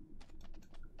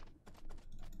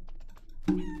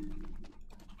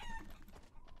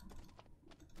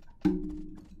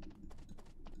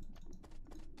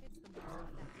 It's the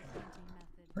most effective hunting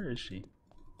method. Where is she?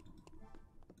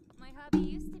 My hobby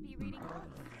used to be reading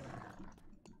books.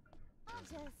 I'll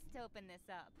just open this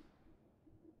up.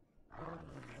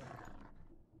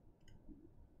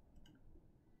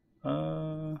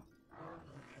 Oh,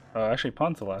 actually,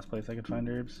 pond's the last place I could find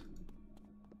herbs.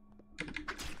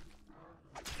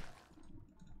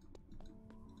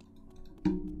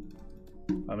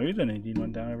 Oh, maybe the Nadine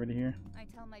went down over to here. I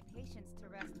tell my patients to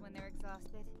rest when they're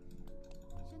exhausted.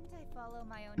 Shouldn't I follow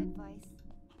my own advice?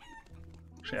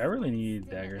 Actually, I really need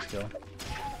dagger skill.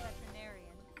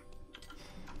 Veterinarian.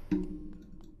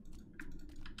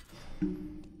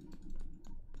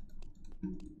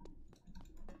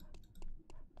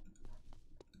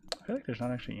 I feel like there's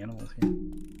not actually animals here.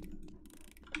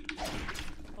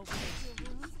 Okay. Your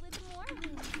wounds with more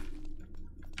wounds.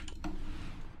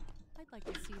 I'd like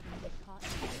to see them get caught. No,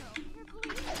 you're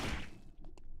bleeding.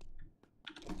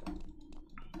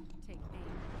 Take aim.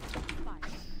 Fire.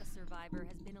 The survivor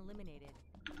has been eliminated.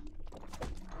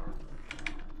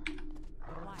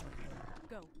 Wire.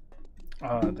 Go.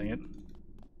 Oh, dang it.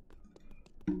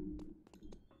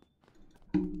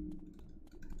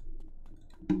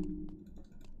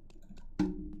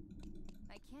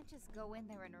 I can't just go in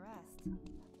there and rest,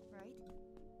 right?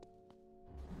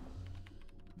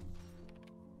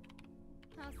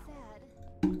 How sad.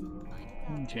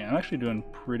 Okay, I'm actually doing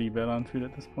pretty bad on food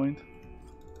at this point.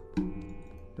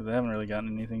 Because I haven't really gotten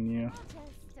anything new. Just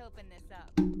open this up.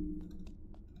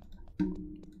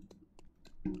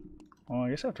 Oh, I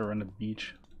guess I have to run to the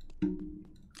beach.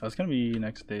 Oh, it's gonna be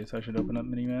next day, so I should open up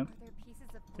minimap. Are there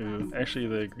pieces of Ooh, glass? actually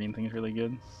the green thing is really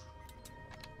good.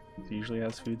 It usually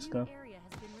has food New stuff. area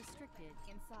has been restricted.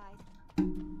 Inside.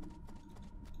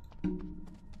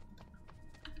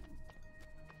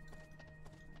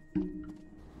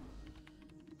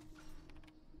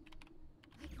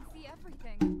 I can see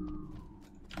everything.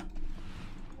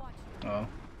 Watch. Oh,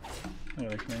 I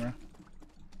got a camera.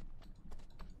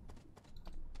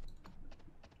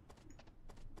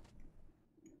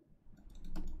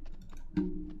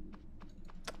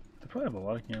 They probably have a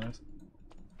lot of cameras.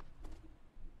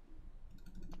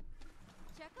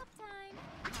 Checkup time.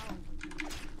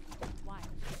 Wire.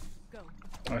 Go.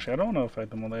 Actually, I don't want to fight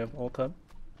them while they have ult up.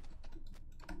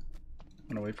 I'm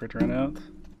gonna wait for it to run out.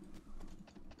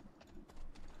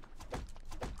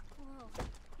 Whoa,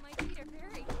 my feet are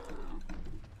very.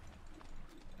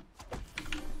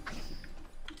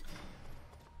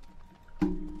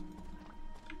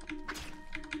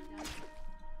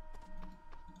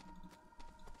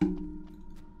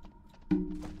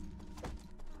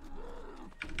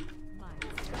 Fire.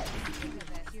 Think of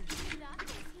it. The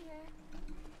doctor's here.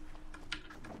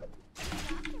 The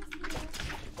doctor's here.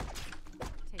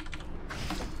 Take aim.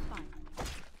 Fire.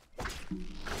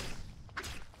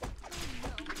 Oh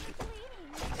no, you're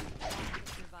bleeding.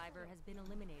 The survivor has been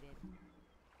eliminated.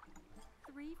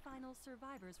 3 final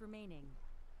survivors remaining.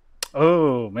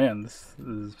 Oh man, this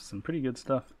is some pretty good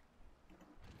stuff.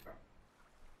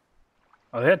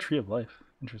 Oh, they had Tree of Life.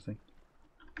 Interesting.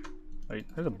 Wait,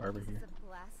 there's a barber Pieces here. of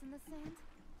glass in the sand.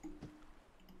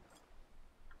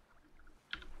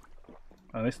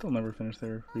 Oh, they still never finished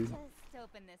their food. Just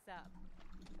open this up.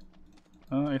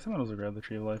 I guess I might as well grab the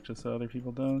Tree of Life just so other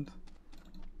people don't.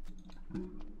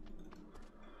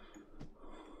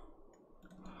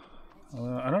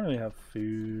 I don't really have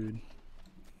food.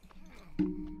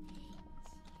 Sorry,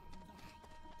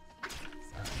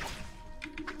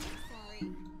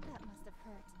 that must have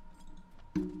hurt.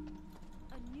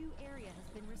 A new area has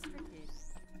been restricted.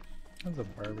 What's a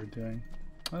barber doing?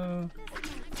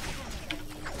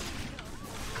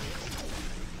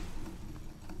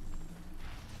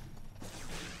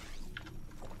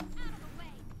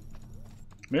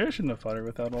 Maybe I shouldn't have fought her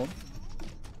without ult.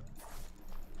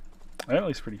 I at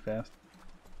least pretty fast.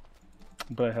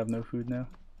 But I have no food now.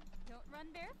 Don't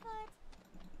run barefoot.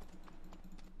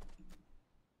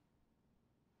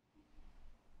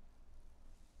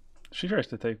 She tries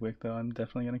to take Wick though, I'm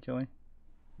definitely gonna kill her.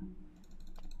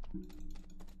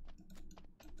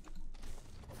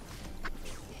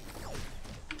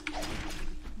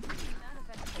 Not a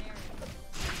veterinarian. The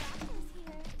doctor's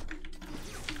here.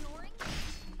 He's ignoring me.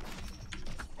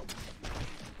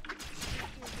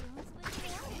 Your wounds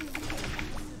with more.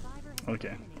 Survivor has Okay.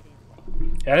 been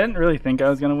eliminated. Yeah, I didn't really think I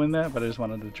was gonna win that, but I just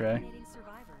wanted to try. Eliminating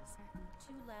survivors.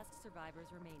 2 last survivors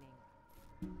remaining.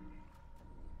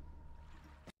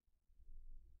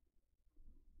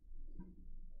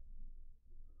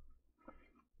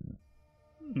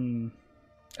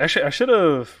 Actually, I should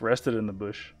have rested in the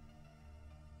bush.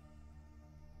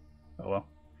 Oh well.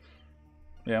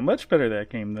 Yeah, much better that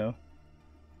game though.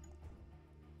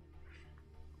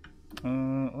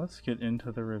 Let's get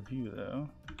into the review though.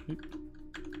 Oop.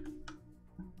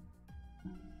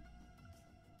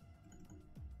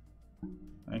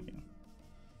 Okay.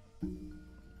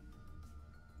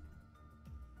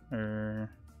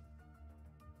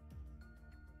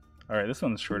 Alright, this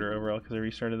one's shorter overall because I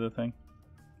restarted the thing.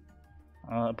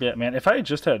 But yeah, man, if I had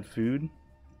just had food,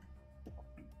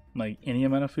 like any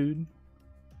amount of food,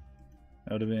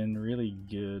 that would have been really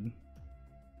good.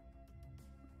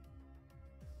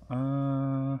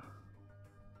 Yeah,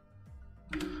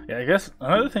 I guess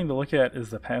another thing to look at is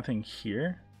the pathing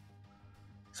here.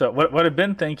 So what I've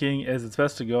been thinking is it's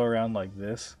best to go around like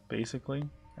this, basically.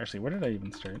 Actually, where did I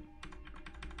even start?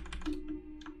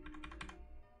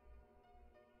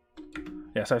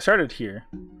 Yeah, so I started here.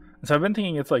 And so I've been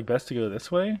thinking it's like best to go this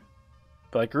way.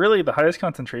 But like really the highest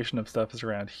concentration of stuff is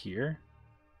around here.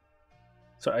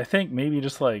 So I think maybe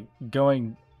just like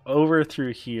going over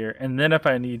through here, and then if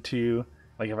I need to,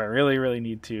 like if I really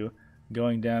need to,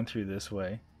 going down through this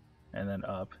way and then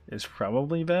up is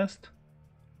probably best.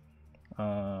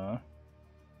 Oh,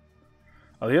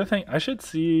 the other thing I should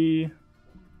see.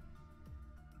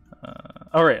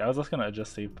 Oh right, I was just gonna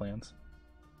adjust save plans.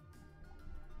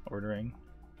 Ordering.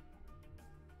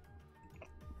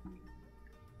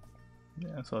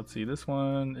 Yeah, so let's see. This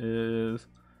one is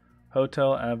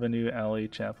Hotel Avenue Alley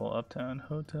Chapel Uptown.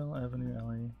 Hotel Avenue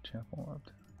Alley Chapel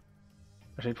Uptown.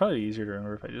 Actually, probably easier to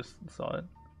remember if I just saw it.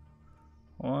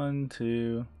 1,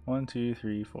 2, 1, 2,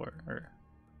 3, 4, or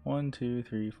 1, 2,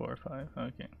 3, 4, 5.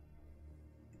 Okay.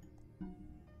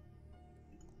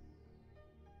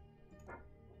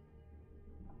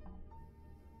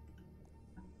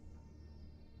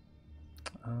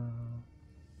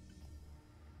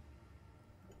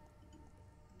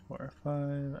 Four or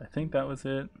 5. I think that was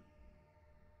it.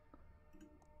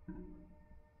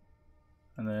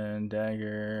 And then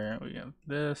dagger. We have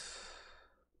this.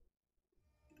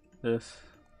 This.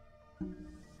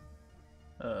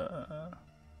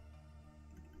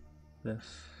 This.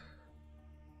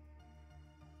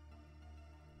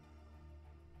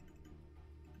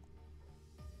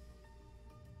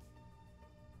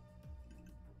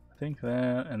 I think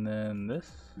that, and then this.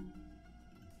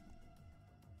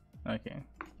 Okay.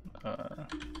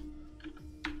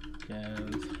 Gas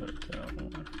hotel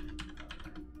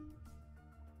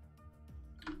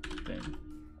thing.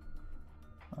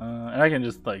 And I can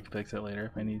just like fix it later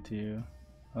if I need to.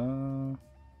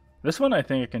 This one I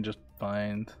think I can just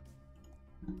find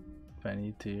if I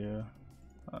need to.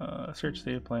 Search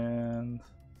save plans.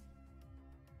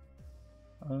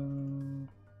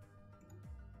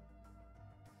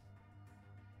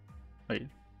 Wait.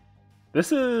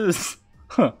 This is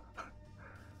huh.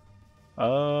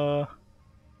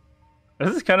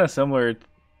 This is kind of similar.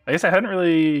 I guess I hadn't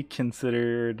really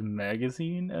considered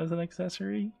magazine as an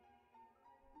accessory.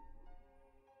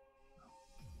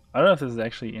 I don't know if this is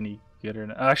actually any good or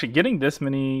not. Actually, getting this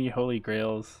many Holy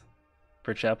Grails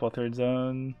for Chapel Third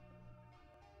Zone,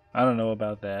 I don't know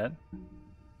about that.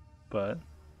 But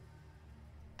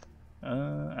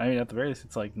I mean, at the very least,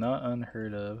 it's like not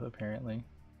unheard of, apparently.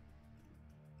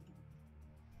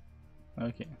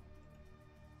 Okay.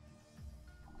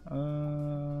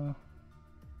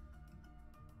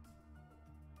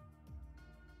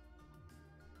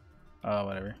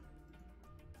 Whatever.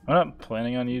 I'm not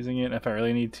planning on using it. If I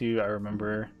really need to, I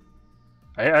remember.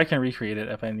 I can recreate it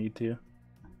if I need to.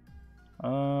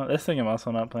 This thing I'm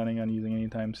also not planning on using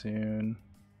anytime soon.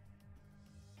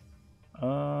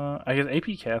 I guess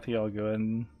AP Kathy I'll go ahead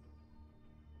and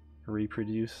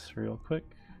reproduce real quick.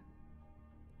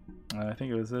 I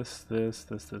think it was this.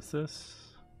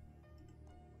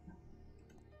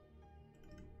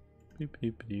 Beep,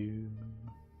 beep, beep.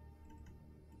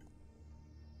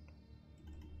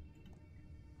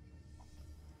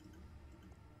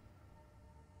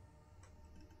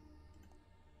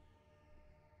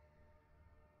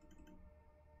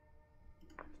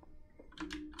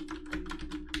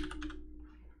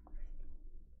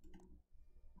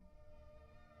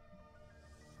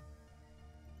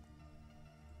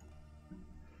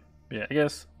 Yeah, I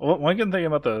guess one good thing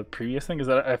about the previous thing is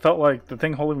that I felt like the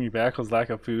thing holding me back was lack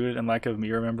of food and lack of me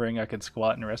remembering I could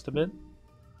squat and rest a bit.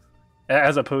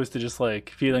 As opposed to just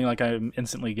like feeling like I'm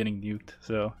instantly getting nuked.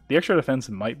 So the extra defense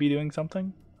might be doing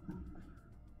something.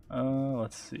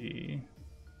 Let's see.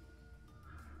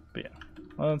 But yeah,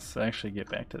 let's actually get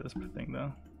back to this thing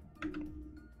though.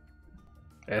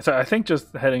 Yeah, so I think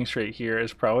just heading straight here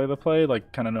is probably the play,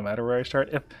 like kind of no matter where I start.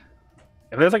 If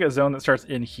there's like a zone that starts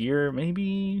in here,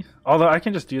 maybe. Although I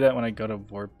can just do that when I go to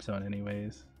warp zone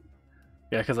anyways.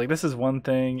 Yeah, because like this is one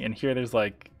thing, and here there's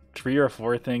like 3 or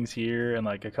 4 things here, and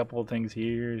like a couple of things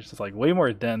here. It's just like way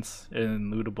more dense in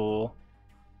lootable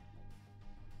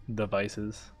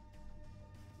devices.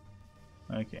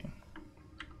 Okay.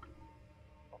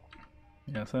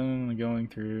 Yeah, so I'm going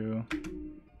through.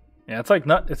 Yeah, it's like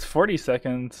it's 40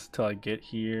 seconds till I get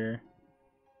here.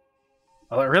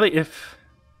 Although really, if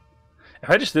If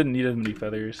I just didn't need as many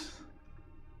feathers,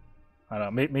 I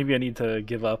don't know. Maybe I need to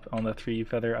give up on the 3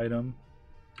 feather item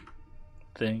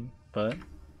thing, but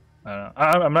I don't know.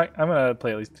 I'm not. I'm gonna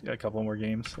play at least a couple more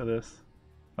games of this,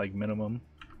 like minimum,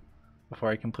 before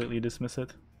I completely dismiss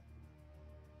it.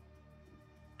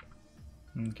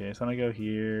 Okay, so I'm gonna go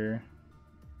here.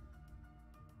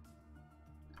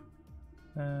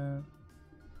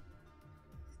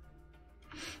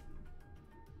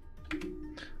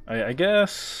 I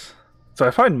guess. So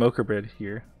I find mocha bread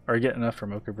here, or I get enough for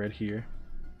mocha bread here.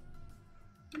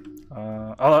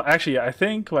 Although actually, I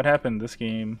think what happened this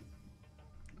game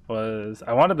was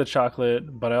I wanted the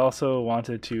chocolate, but I also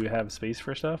wanted to have space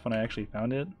for stuff when I actually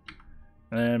found it.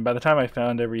 And then by the time I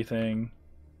found everything,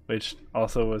 which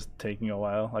also was taking a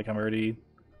while, like I'm already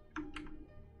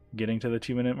getting to the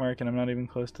 2-minute mark and I'm not even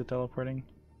close to teleporting.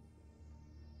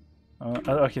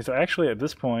 Okay, so actually at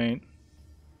this point,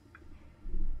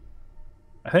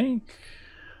 I think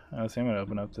I'm gonna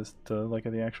open up this to look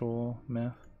at the actual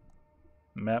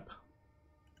map.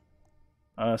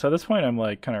 So at this point I'm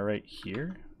like kind of right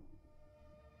here.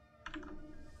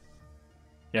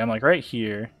 Yeah, I'm like right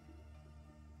here.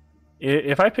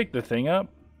 If I pick the thing up,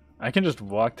 I can just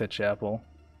walk to chapel.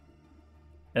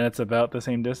 And it's about the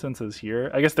same distance as here.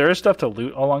 I guess there is stuff to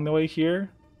loot along the way here,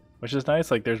 which is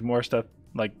nice. Like there's more stuff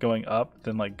like going up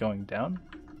than like going down.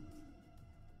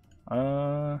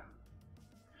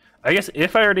 I guess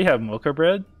if I already have mocha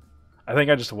bread, I think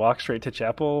I just walk straight to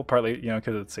chapel, partly, you know,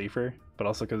 because it's safer, but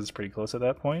also because it's pretty close at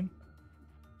that point.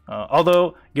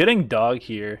 Although getting dog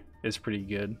here is pretty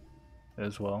good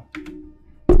as well.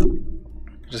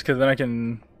 Just because then I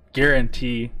can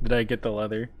guarantee that I get the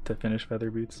leather to finish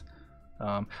feather boots.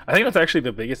 I think that's actually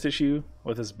the biggest issue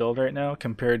with this build right now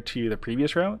compared to the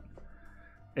previous route.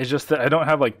 It's just that I don't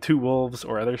have like 2 wolves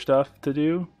or other stuff to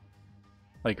do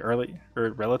like early or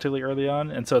relatively early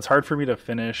on, and so it's hard for me to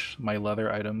finish my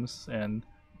leather items and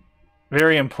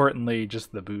very importantly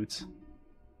just the boots.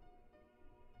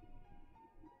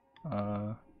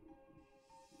 Yeah,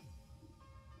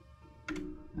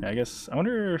 I guess I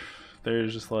wonder if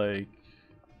there's just like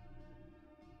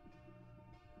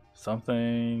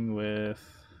something with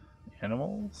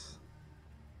animals.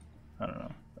 I don't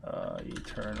know.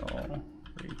 Eternal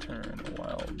return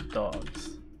wild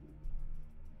dogs.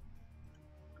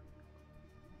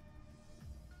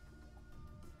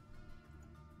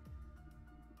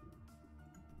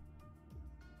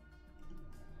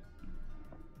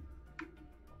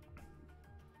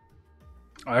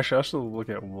 Actually, I should look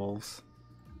at wolves.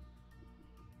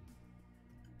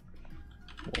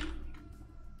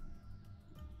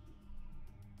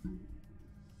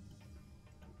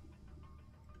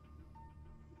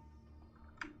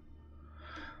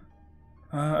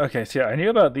 Okay, so yeah, I knew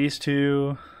about these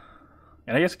 2,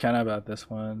 and I guess kind of about this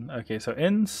one. Okay, so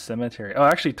in cemetery. Oh,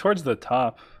 actually, towards the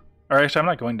top. Or actually, I'm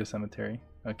not going to cemetery.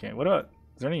 Okay, what about?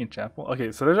 Is there any in chapel?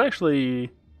 Okay, so there's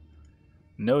actually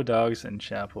no dogs in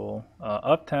chapel.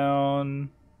 Uptown,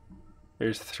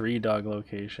 there's 3 dog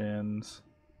locations.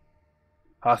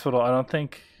 Hospital, I don't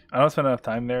spend enough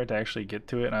time there to actually get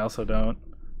to it, and I also don't.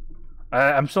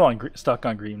 I'm still stuck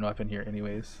on green weapon here,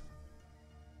 anyways.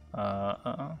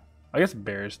 I guess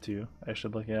bears too. I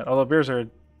should look at. Although bears are,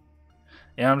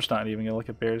 yeah, I'm just not even gonna look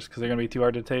at bears because they're gonna be too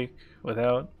hard to take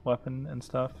without weapon and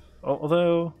stuff.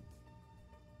 Although,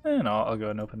 no, I'll go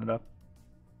and open it up.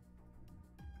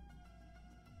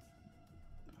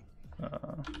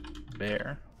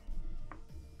 Bear.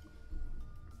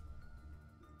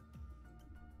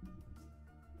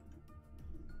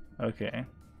 Okay.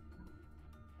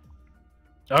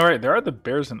 Alright, there are the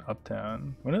bears in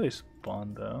Uptown. When do they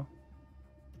spawn though?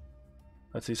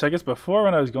 Let's see. So I guess before,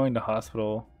 when I was going to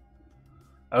hospital,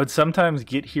 I would sometimes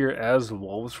get here as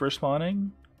wolves were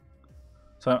spawning.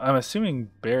 So I'm assuming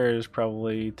bears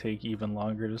probably take even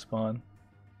longer to spawn.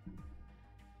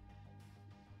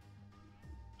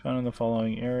 Found in the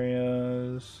following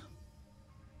areas.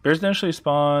 Bears initially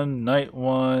spawn night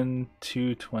 1,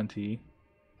 2:20.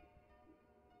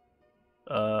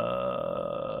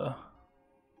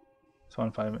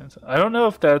 Spawn 5 minutes. I don't know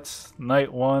if that's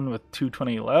night 1 with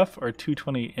 2:20 left or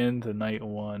 2:20 into night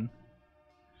 1.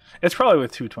 It's probably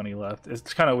with 2:20 left.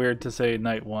 It's kind of weird to say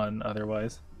night 1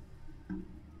 otherwise.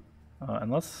 And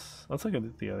let's look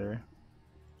at the other.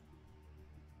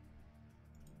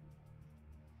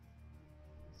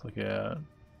 Let's look at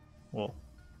Wolf.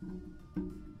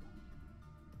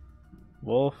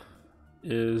 Wolf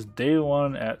is day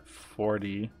 1 at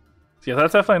 40. So yeah,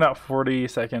 that's definitely not 40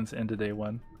 seconds into day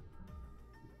 1.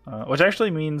 Which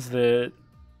actually means that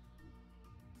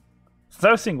since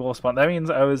I was seeing wolf spawn, that means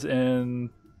I was in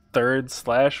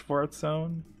 3rd/4th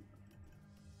zone.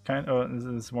 kind of. Oh, this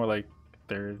is more like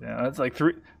third. Yeah, it's like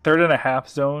third and a half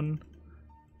zone.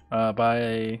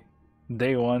 By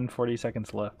day 1, 40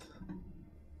 seconds left.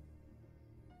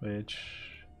 Which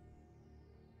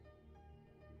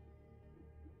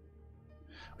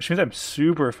means I'm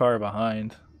super far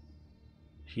behind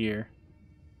here.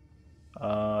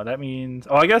 That means,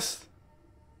 oh, I guess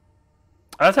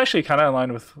that's actually kind of in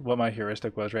line with what my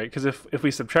heuristic was, right? Because if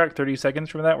we subtract 30 seconds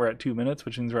from that, we're at 2 minutes,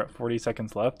 which means we're at 40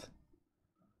 seconds left.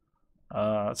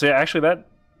 So yeah, actually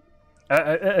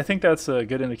I think that's a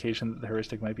good indication that the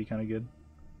heuristic might be kind of good.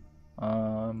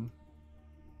 But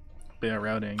yeah,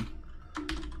 routing.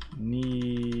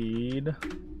 Need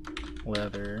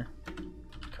leather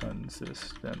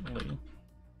consistently.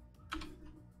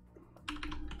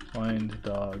 Find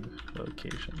dog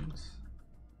locations.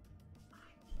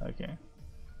 Okay.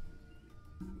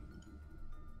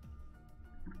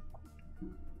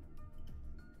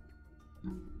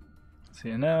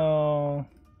 See now.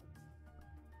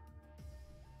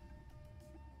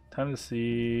 Time to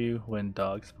see when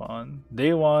dogs spawn.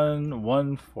 Day 1,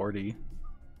 140.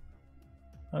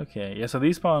 Okay, yeah, so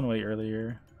these spawn way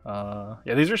earlier.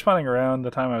 Yeah, these are spawning around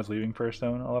the time I was leaving First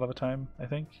Stone a lot of the time, I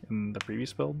think, in the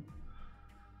previous build.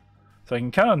 So I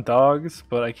can count on dogs,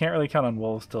 but I can't really count on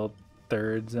wolves till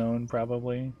third zone,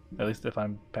 probably. At least if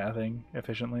I'm pathing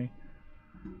efficiently.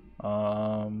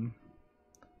 So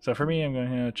for me, I'm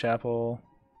going to Chapel.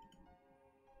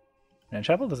 And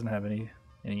Chapel doesn't have any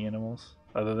animals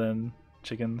other than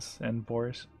chickens and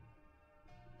boars,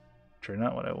 which are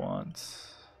not what I want.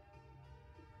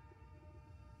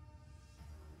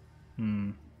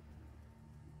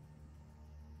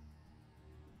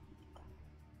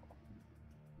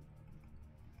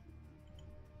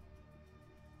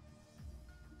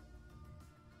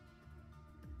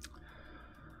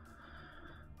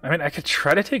 I mean, I could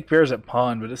try to take bears at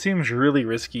pawn, but it seems really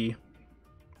risky,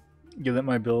 given that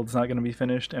my build's not going to be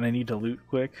finished and I need to loot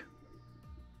quick.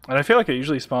 And I feel like I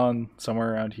usually spawn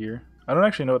somewhere around here. I don't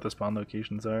actually know what the spawn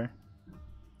locations are.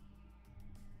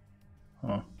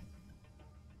 Oh.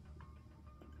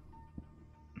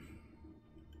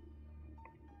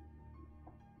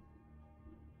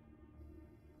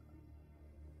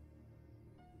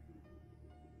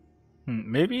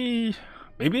 Maybe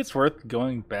it's worth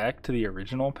going back to the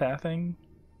original pathing.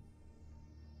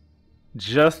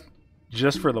 Just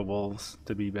for the wolves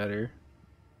to be better.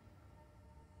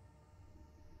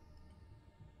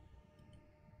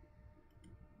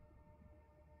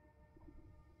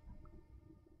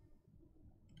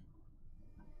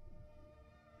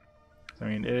 I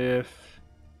mean, if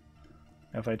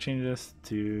I change this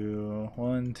to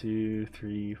 1, 2,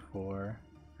 3, 4,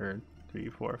 or 3,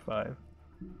 4, 5.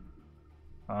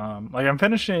 Like I'm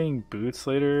finishing boots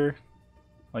later,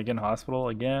 like in hospital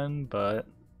again, but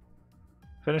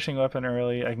finishing weapon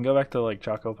early. I can go back to like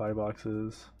Choco Pie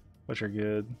boxes, which are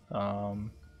good. And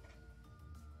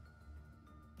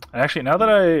actually, now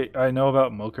that I know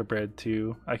about mocha bread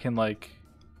too, I can like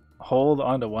hold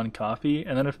onto one coffee,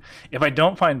 and then if I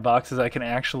don't find boxes, I can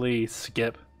actually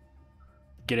skip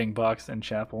getting boxed in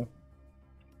Chapel.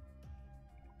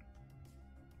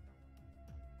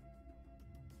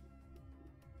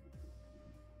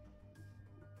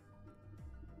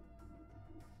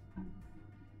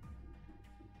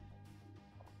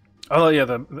 Oh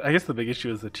yeah, I guess the big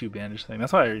issue is the 2 bandage thing.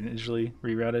 That's why I initially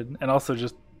rerouted, and also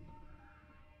just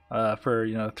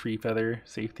for 3 feather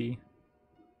safety.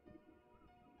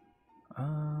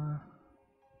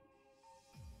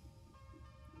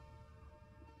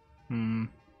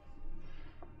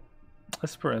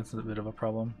 This is a bit of a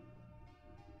problem.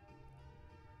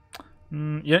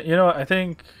 You know what? I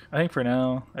think for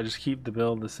now I just keep the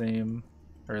build the same,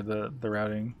 or the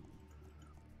routing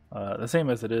the same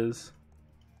as it is.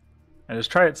 And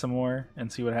just try it some more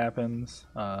and see what happens.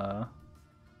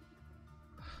 Maybe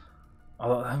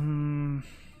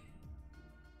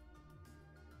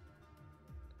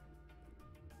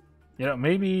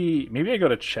I go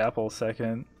to Chapel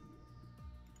second.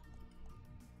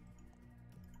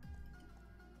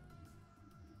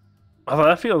 Although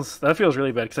that feels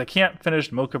really bad because I can't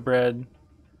finish mocha bread.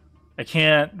 I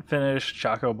can't finish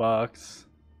Choco Box.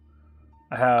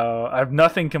 I have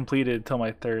nothing completed till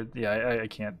my third. Yeah, I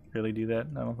can't really do that,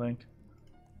 I don't think.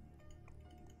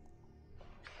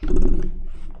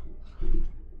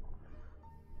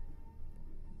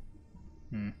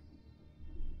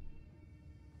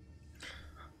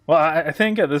 Well, I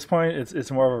think at this point it's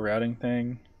more of a routing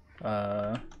thing.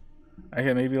 I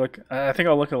can maybe look. I think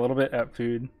I'll look a little bit at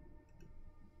food.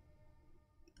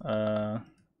 And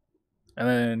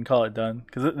then call it done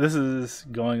because this is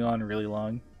going on really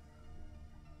long.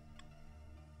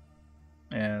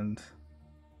 And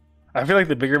I feel like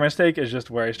the bigger mistake is just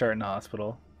where I start in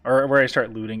hospital. Or where I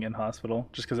start looting in hospital,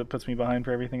 just because it puts me behind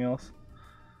for everything else.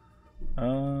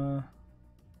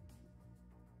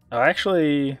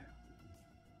 Actually,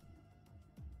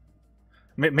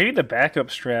 maybe the backup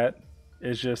strat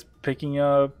is just picking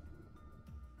up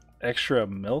extra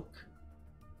milk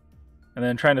and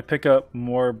then trying to pick up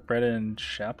more bread and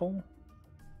chapel.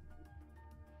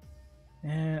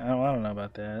 Yeah, I don't know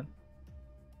about that.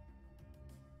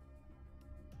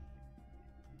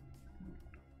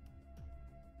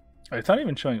 Oh, it's not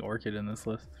even showing Orchid in this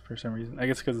list for some reason. I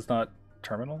guess because it's not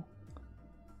terminal.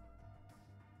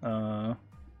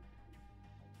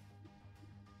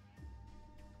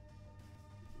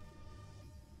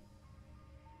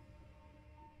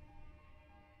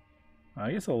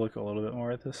 I guess I'll look a little bit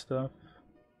more at this stuff.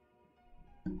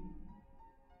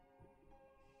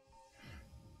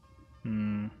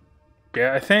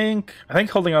 Yeah, I think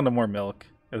holding on to more milk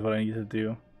is what I need to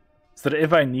do. So that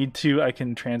if I need to, I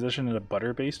can transition into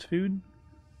butter-based food.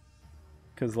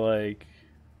 Cause like,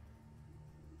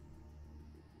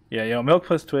 yeah, you know, milk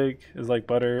plus twig is like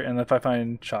butter, and if I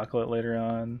find chocolate later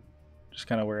on, just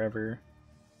kind of wherever,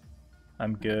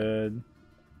 I'm good.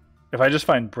 If I just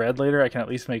find bread later, I can at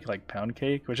least make like pound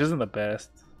cake, which isn't the best.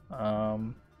 I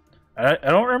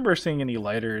don't remember seeing any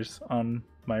lighters on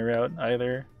my route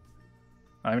either.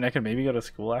 I mean, I could maybe go to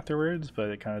school afterwards, but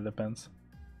it kind of depends.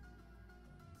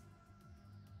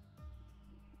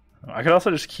 I could also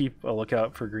just keep a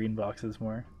lookout for green boxes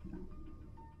more.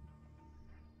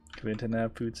 Because we intend to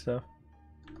have food stuff.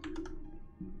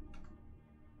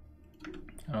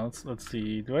 Let's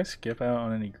see. Do I skip out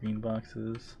on any green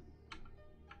boxes?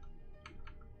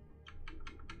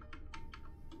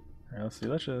 Alright, let's see.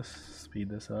 Let's just speed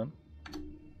this up.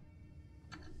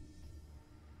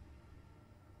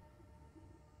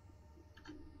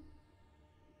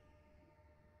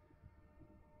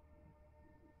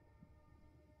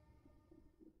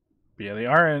 But yeah, the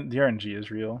RNG is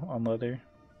real on leather.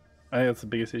 I think that's the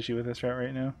biggest issue with this route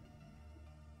right now.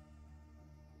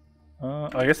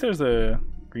 I guess there's a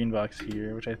green box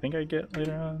here, which I think I get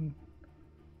later on.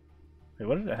 Wait,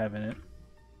 what did it have in it?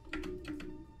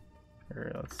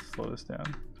 Here, let's slow this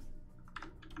down.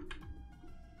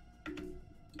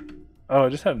 Oh,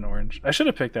 it just had an orange. I should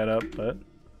have picked that up, but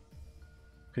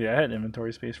yeah, I had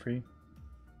inventory space free.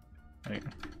 Okay.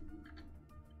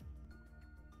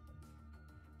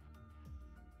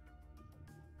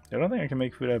 I don't think I can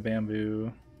make food out of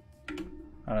bamboo.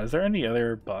 Is there any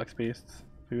other box-based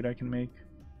food I can make?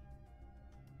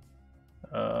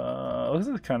 This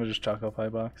is kind of just chocolate pie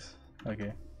box.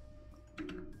 Okay.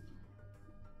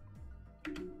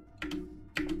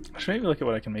 I should maybe look at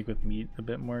what I can make with meat a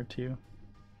bit more too.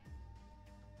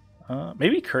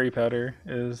 Maybe curry powder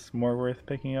is more worth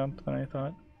picking up than I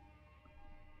thought.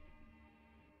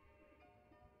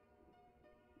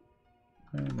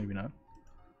 Maybe not.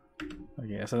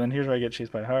 Okay, so then here's where I get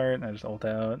chased by Heart, and I just ult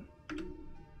out.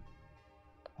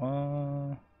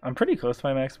 I'm pretty close to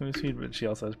my max move speed, but she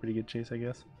also has pretty good chase, I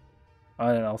guess.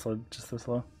 And also just this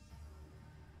low.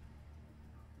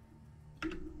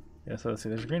 Yeah, so let's see,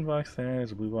 there's a green box there,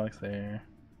 there's a blue box there.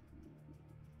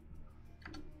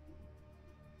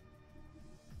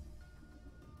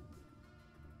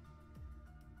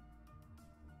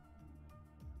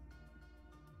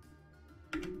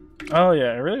 Oh yeah,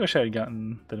 I really wish I had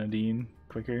gotten the Nadine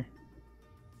quicker.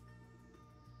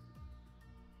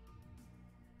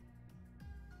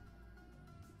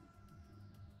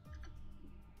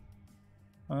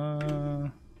 Oh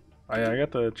yeah, I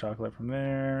got the chocolate from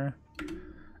there.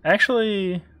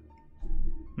 Actually,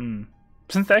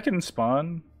 since that can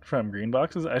spawn from green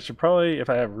boxes, I should probably, if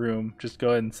I have room, just go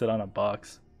ahead and sit on a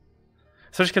box.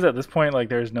 Especially because at this point, like,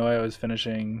 there's no way I was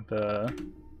finishing the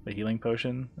healing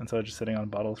potion, and so just sitting on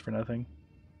bottles for nothing.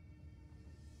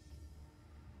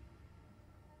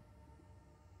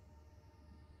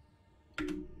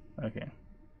 Okay.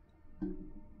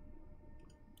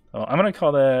 Oh, I'm gonna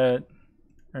call that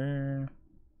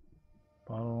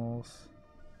bottles.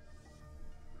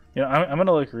 You know, I'm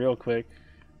gonna look real quick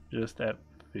just at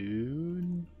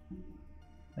food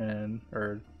and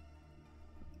or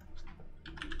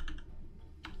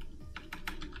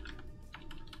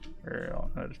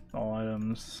all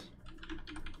items.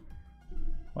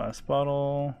 Last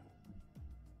bottle.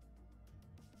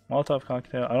 Molotov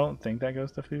cocktail. I don't think that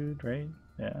goes to food, right?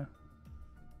 Yeah.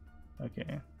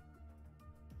 Okay.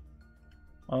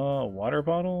 Water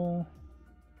bottle.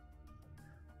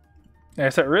 Yeah,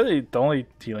 so really the only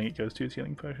healing it goes to is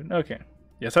healing potion. Okay.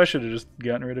 Yeah, so I should have just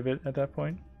gotten rid of it at that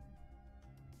point.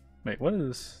 Wait, what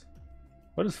else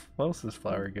does this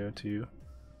flower go to?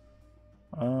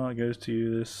 It goes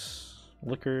to this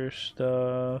liquor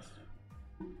stuff.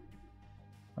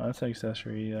 Oh, that's an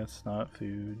accessory, that's not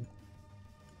food.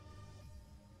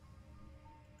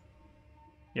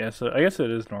 Yeah, so I guess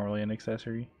it is normally an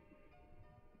accessory.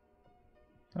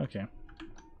 Okay.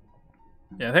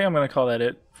 Yeah, I think I'm gonna call that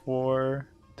it for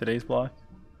today's block.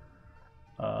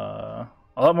 A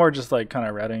lot more just like kind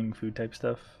of routing food type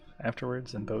stuff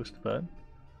afterwards in post, but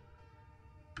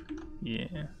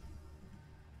yeah.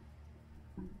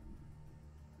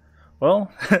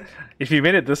 Well, if you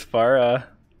made it this far,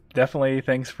 definitely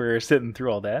thanks for sitting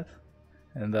through all that,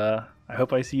 and I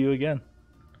hope I see you again.